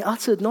 and he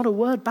uttered not a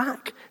word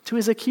back to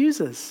his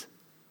accusers.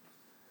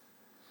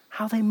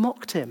 How they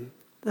mocked him,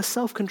 the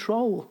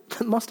self-control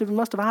that must have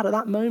had at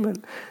that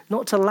moment,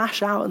 not to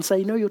lash out and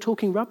say, no, you're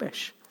talking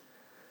rubbish.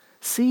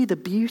 See the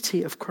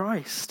beauty of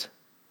Christ.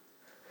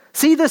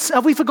 See this,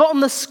 have we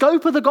forgotten the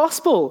scope of the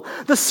gospel?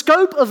 The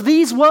scope of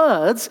these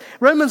words,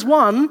 Romans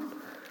 1,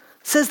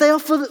 says they are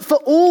for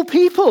all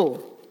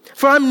people.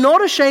 For I'm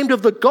not ashamed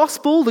of the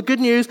gospel, the good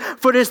news,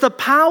 for it is the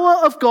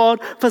power of God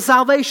for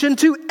salvation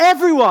to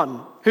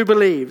everyone who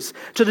believes,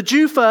 to the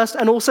Jew first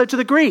and also to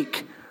the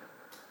Greek.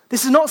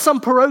 This is not some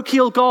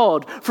parochial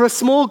God for a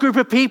small group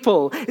of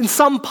people in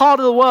some part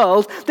of the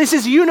world. This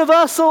is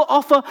universal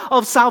offer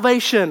of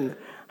salvation.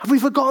 Have we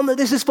forgotten that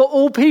this is for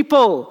all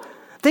people?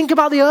 Think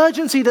about the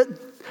urgency that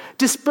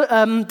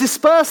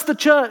dispersed the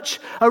church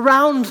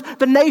around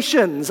the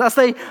nations as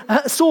they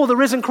saw the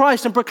risen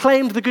Christ and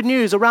proclaimed the good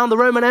news around the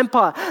Roman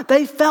Empire.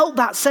 They felt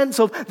that sense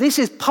of this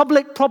is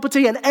public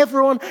property and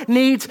everyone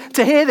needs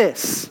to hear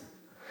this.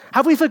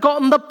 Have we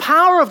forgotten the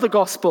power of the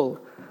gospel?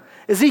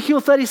 Ezekiel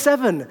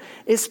 37,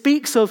 it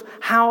speaks of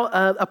how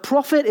a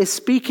prophet is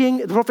speaking,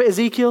 the prophet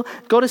Ezekiel,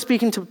 God is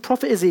speaking to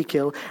prophet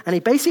Ezekiel, and he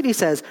basically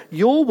says,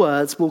 your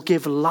words will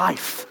give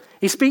life.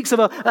 He speaks of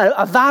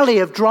a valley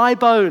of dry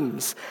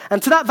bones.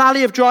 And to that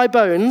valley of dry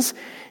bones,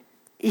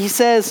 he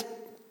says,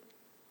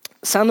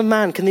 Son of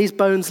man, can these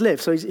bones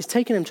live? So he's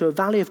taken him to a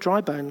valley of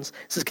dry bones.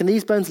 He says, can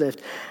these bones live?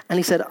 And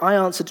he said, I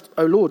answered,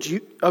 O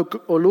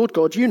Lord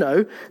God, you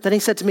know. Then he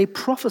said to me,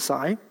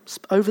 prophesy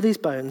over these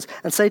bones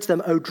and say to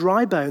them, O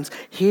dry bones,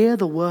 hear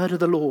the word of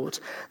the Lord.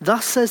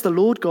 Thus says the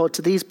Lord God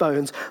to these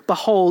bones,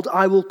 behold,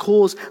 I will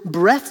cause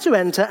breath to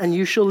enter and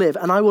you shall live.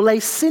 And I will lay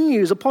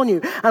sinews upon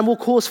you and will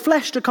cause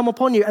flesh to come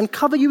upon you and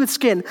cover you with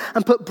skin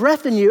and put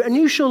breath in you and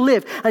you shall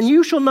live. And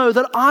you shall know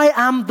that I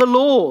am the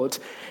Lord.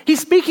 He's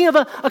speaking of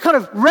a kind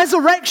of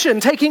resurrection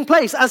taking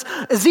place as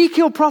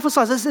Ezekiel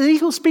prophesies. As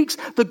Ezekiel speaks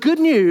the good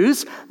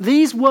news,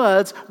 these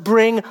words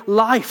bring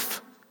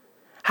life.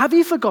 Have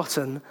you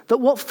forgotten that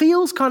what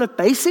feels kind of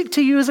basic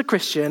to you as a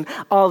Christian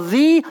are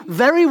the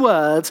very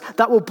words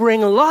that will bring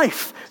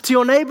life to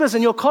your neighbors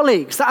and your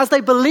colleagues? That as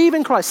they believe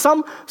in Christ,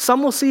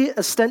 some will see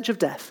a stench of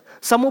death.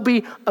 Some will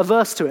be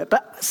averse to it.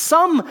 But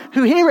some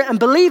who hear it and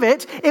believe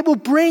it, it will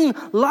bring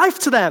life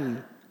to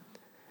them.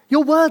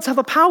 Your words have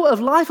a power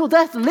of life or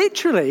death,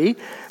 literally,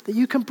 that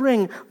you can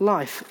bring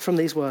life from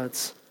these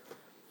words.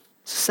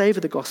 Savor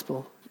the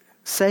gospel.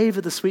 Savor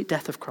the sweet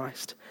death of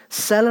Christ.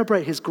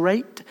 Celebrate his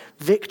great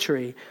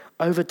victory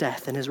over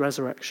death in his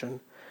resurrection.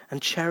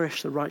 And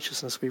cherish the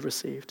righteousness we've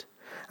received.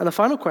 And the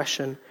final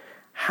question,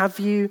 have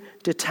you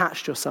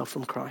detached yourself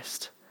from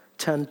Christ?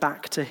 Turn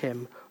back to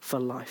him for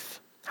life.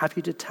 Have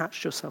you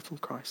detached yourself from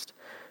Christ?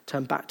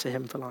 Turn back to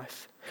him for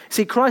life.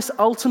 See, Christ's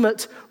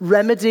ultimate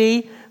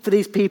remedy for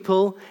these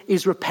people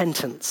is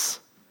repentance.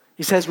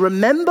 He says,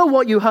 remember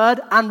what you heard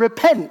and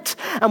repent.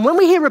 And when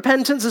we hear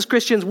repentance as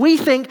Christians, we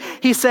think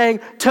he's saying,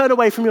 turn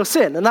away from your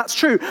sin. And that's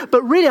true.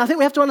 But really, I think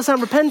we have to understand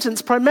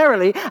repentance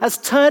primarily as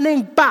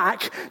turning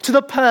back to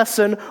the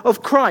person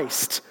of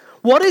Christ.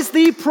 What is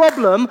the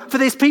problem for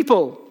these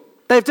people?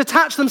 They've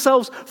detached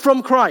themselves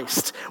from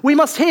Christ. We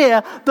must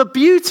hear the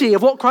beauty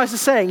of what Christ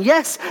is saying.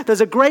 Yes,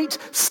 there's a great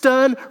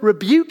stern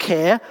rebuke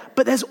here,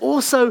 but there's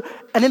also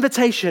an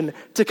invitation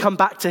to come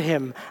back to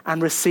him and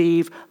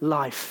receive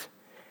life.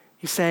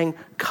 He's saying,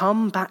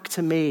 come back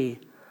to me,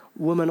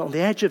 woman on the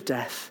edge of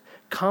death.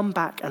 Come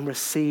back and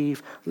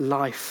receive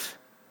life.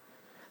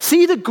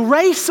 See the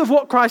grace of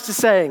what Christ is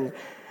saying.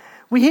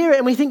 We hear it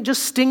and we think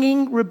just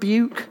stinging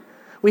rebuke.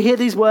 We hear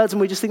these words and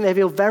we just think they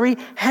feel very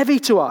heavy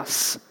to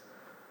us.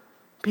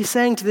 He's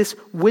saying to this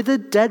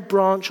withered dead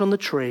branch on the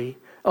tree,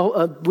 or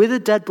a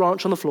withered dead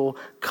branch on the floor,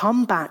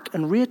 come back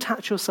and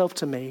reattach yourself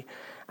to me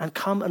and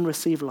come and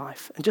receive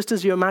life. And just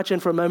as you imagine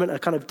for a moment a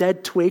kind of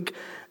dead twig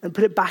and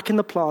put it back in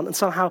the plant and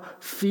somehow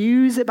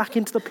fuse it back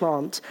into the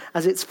plant,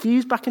 as it's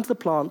fused back into the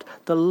plant,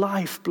 the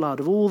lifeblood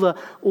of all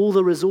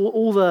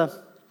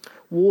the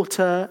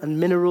water and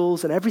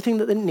minerals and everything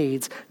that it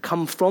needs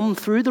come from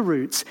through the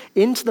roots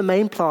into the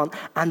main plant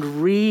and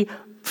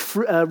rebud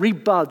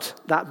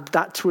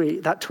that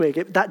twig.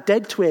 That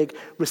dead twig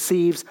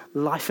receives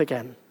life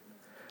again.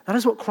 That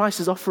is what Christ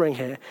is offering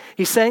here.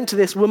 He's saying to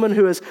this woman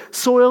who has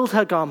soiled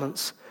her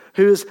garments,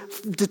 who has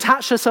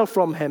detached herself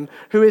from him,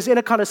 who is in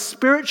a kind of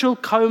spiritual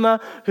coma,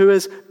 who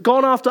has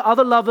gone after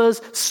other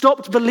lovers,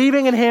 stopped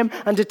believing in him,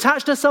 and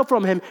detached herself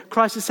from him,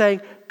 Christ is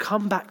saying,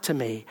 come back to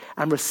me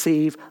and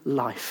receive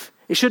life.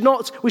 We should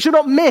not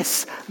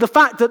miss the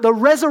fact that the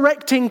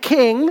resurrecting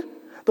King,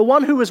 the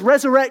one who was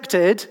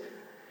resurrected,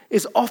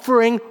 is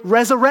offering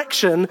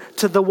resurrection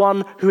to the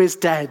one who is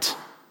dead.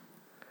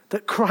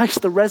 That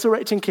Christ, the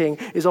resurrecting King,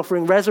 is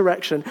offering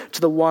resurrection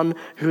to the one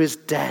who is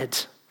dead.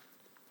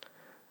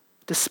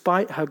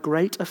 Despite her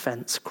great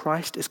offense,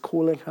 Christ is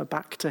calling her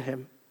back to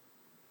him.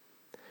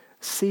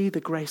 See the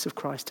grace of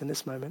Christ in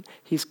this moment.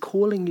 He's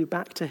calling you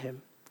back to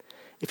him.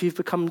 If you've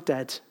become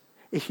dead,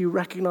 if you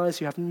recognize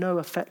you have no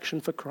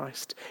affection for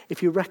Christ,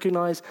 if you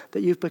recognize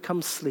that you've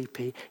become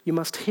sleepy, you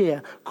must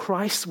hear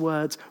Christ's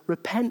words,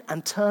 repent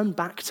and turn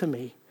back to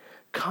me.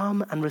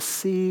 Come and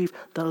receive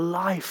the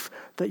life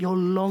that you're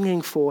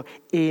longing for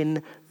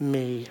in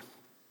me.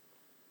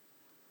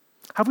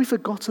 Have we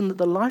forgotten that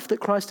the life that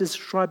Christ is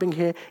describing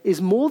here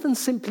is more than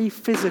simply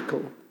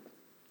physical?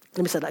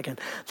 Let me say that again.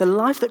 The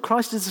life that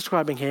Christ is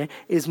describing here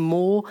is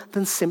more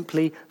than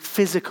simply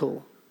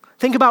physical.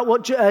 Think about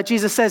what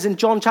Jesus says in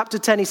John chapter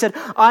 10. He said,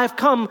 I have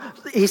come,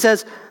 he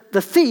says,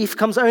 the thief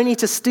comes only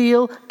to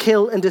steal,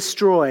 kill, and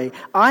destroy.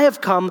 I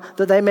have come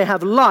that they may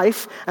have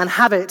life and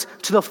have it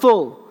to the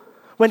full.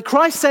 When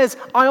Christ says,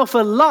 I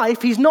offer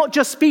life, he's not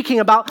just speaking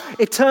about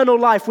eternal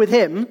life with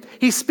him.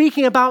 He's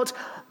speaking about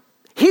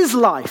his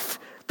life,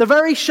 the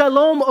very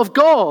shalom of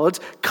God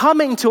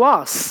coming to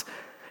us.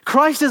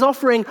 Christ is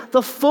offering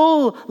the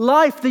full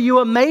life that you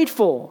are made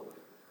for.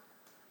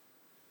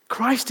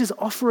 Christ is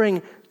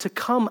offering to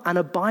come and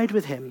abide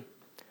with him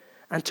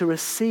and to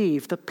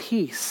receive the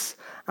peace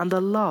and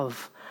the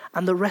love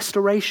and the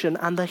restoration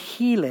and the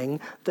healing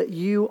that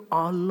you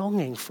are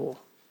longing for.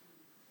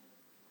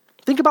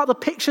 Think about the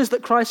pictures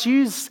that Christ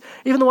used,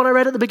 even the one I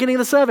read at the beginning of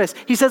the service.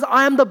 He says,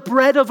 I am the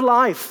bread of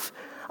life.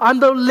 I'm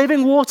the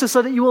living water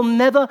so that you will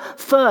never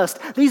thirst.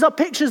 These are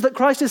pictures that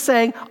Christ is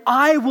saying,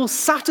 I will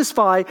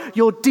satisfy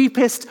your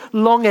deepest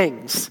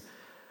longings.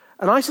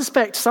 And I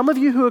suspect some of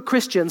you who are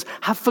Christians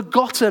have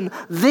forgotten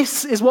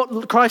this is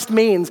what Christ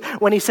means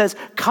when he says,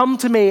 come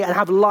to me and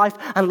have life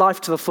and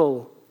life to the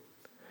full.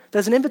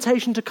 There's an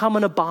invitation to come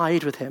and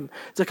abide with him,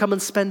 to come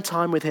and spend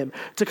time with him,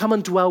 to come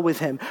and dwell with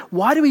him.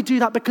 Why do we do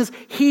that? Because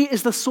he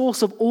is the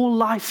source of all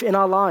life in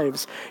our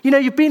lives.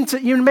 Maybe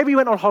you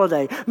went on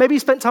holiday, maybe you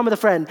spent time with a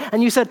friend,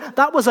 and you said,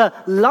 that was a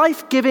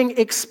life-giving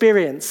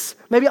experience.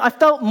 Maybe I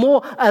felt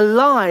more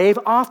alive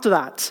after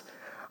that.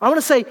 I want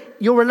to say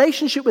your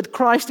relationship with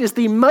Christ is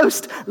the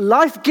most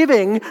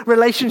life-giving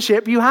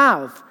relationship you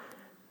have.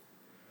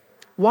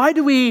 Why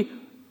do we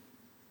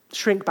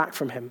shrink back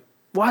from him?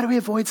 Why do we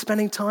avoid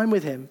spending time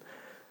with him?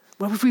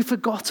 Well, have we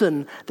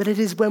forgotten that it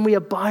is when we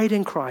abide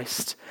in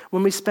Christ,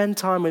 when we spend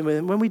time with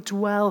him, when we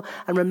dwell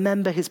and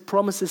remember his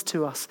promises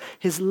to us,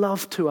 his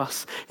love to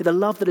us, the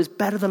love that is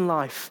better than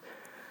life,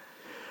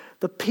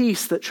 the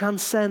peace that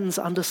transcends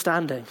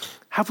understanding?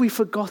 Have we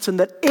forgotten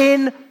that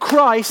in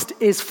Christ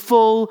is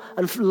full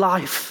and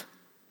life?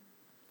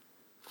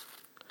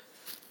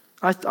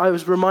 I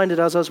was reminded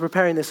as I was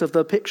preparing this of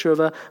the picture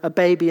of a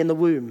baby in the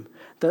womb,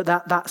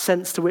 that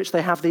sense to which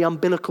they have the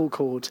umbilical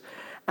cord.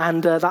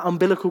 And that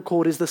umbilical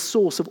cord is the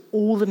source of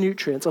all the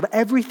nutrients, of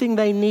everything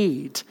they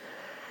need.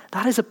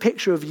 That is a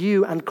picture of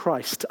you and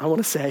Christ, I want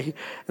to say.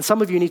 And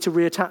some of you need to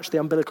reattach the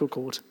umbilical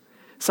cord.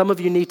 Some of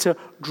you need to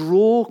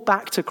draw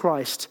back to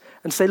Christ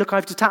and say, look,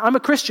 I'm a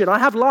Christian. I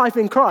have life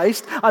in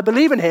Christ. I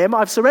believe in him.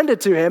 I've surrendered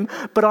to him.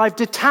 But I've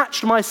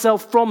detached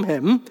myself from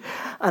him.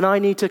 And I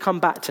need to come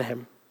back to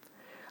him.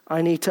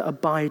 I need to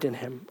abide in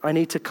him. I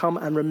need to come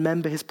and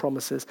remember his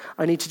promises.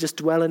 I need to just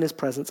dwell in his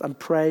presence and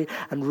pray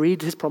and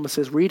read his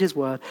promises, read his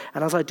word.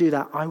 And as I do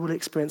that, I will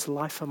experience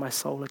life for my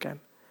soul again.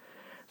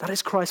 That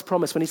is Christ's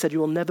promise when he said, you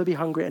will never be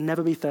hungry and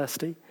never be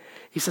thirsty.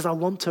 He says, I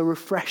want to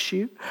refresh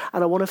you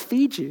and I want to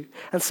feed you.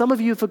 And some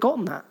of you have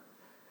forgotten that.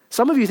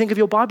 Some of you think of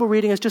your Bible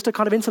reading as just a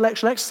kind of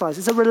intellectual exercise.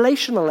 It's a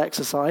relational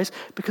exercise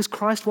because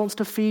Christ wants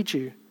to feed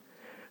you.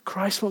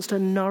 Christ wants to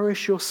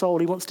nourish your soul.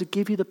 He wants to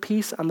give you the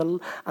peace and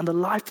the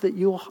life that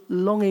you're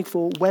longing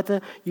for, whether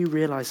you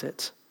realize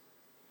it.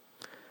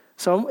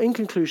 So in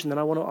conclusion, then,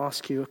 I want to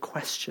ask you a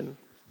question.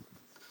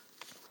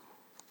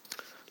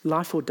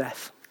 Life or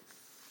death?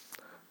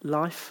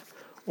 Life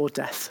or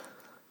death?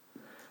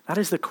 That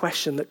is the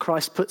question that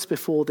Christ puts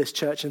before this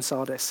church in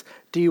Sardis.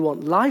 Do you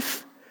want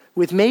life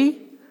with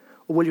me,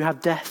 or will you have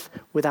death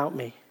without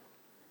me?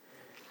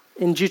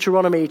 In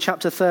Deuteronomy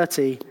chapter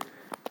 30,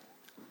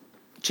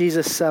 this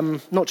is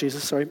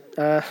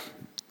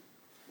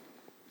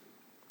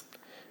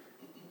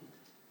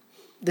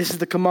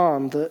the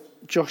command that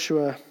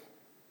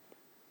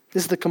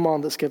this is the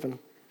command that's given.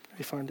 Let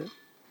me find it.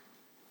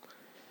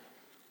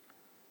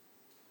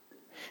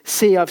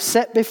 See, I've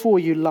set before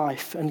you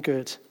life and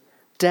good,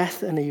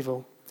 death and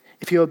evil.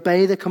 If you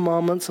obey the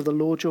commandments of the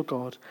Lord your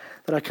God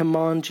that I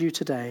command you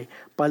today,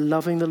 by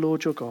loving the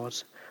Lord your God,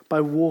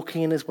 by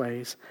walking in his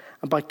ways,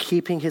 and by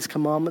keeping his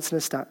commandments and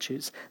his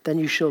statutes, then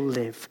you shall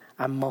live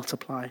and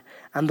multiply.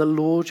 And the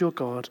Lord your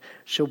God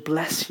shall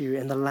bless you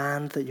in the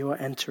land that you are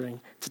entering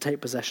to take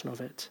possession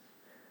of it.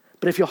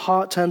 But if your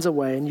heart turns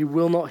away and you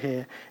will not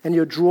hear, and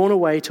you're drawn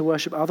away to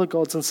worship other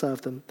gods and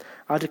serve them,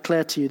 I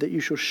declare to you that you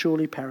shall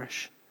surely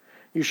perish.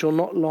 You shall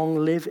not long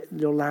live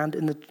your land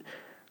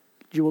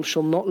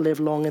shall not live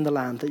long in the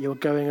land that you are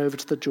going over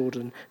to the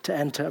Jordan to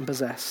enter and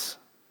possess.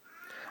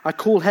 I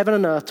call heaven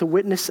and earth to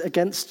witness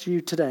against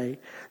you today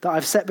that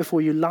I've set before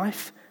you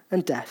life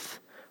and death,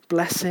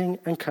 blessing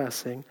and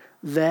cursing.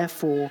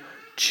 Therefore,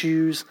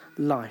 choose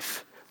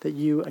life, that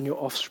you and your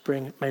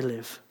offspring may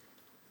live.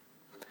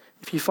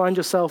 If you find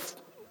yourself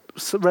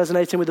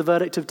resonating with the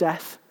verdict of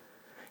death,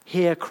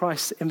 hear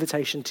Christ's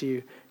invitation to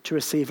you to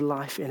receive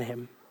life in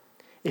him.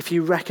 If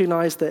you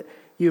recognize that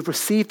you've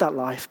received that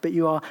life, but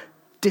you are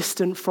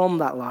distant from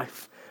that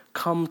life,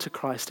 come to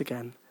Christ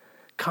again.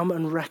 Come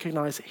and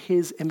recognize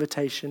his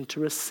invitation to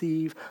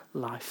receive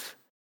life.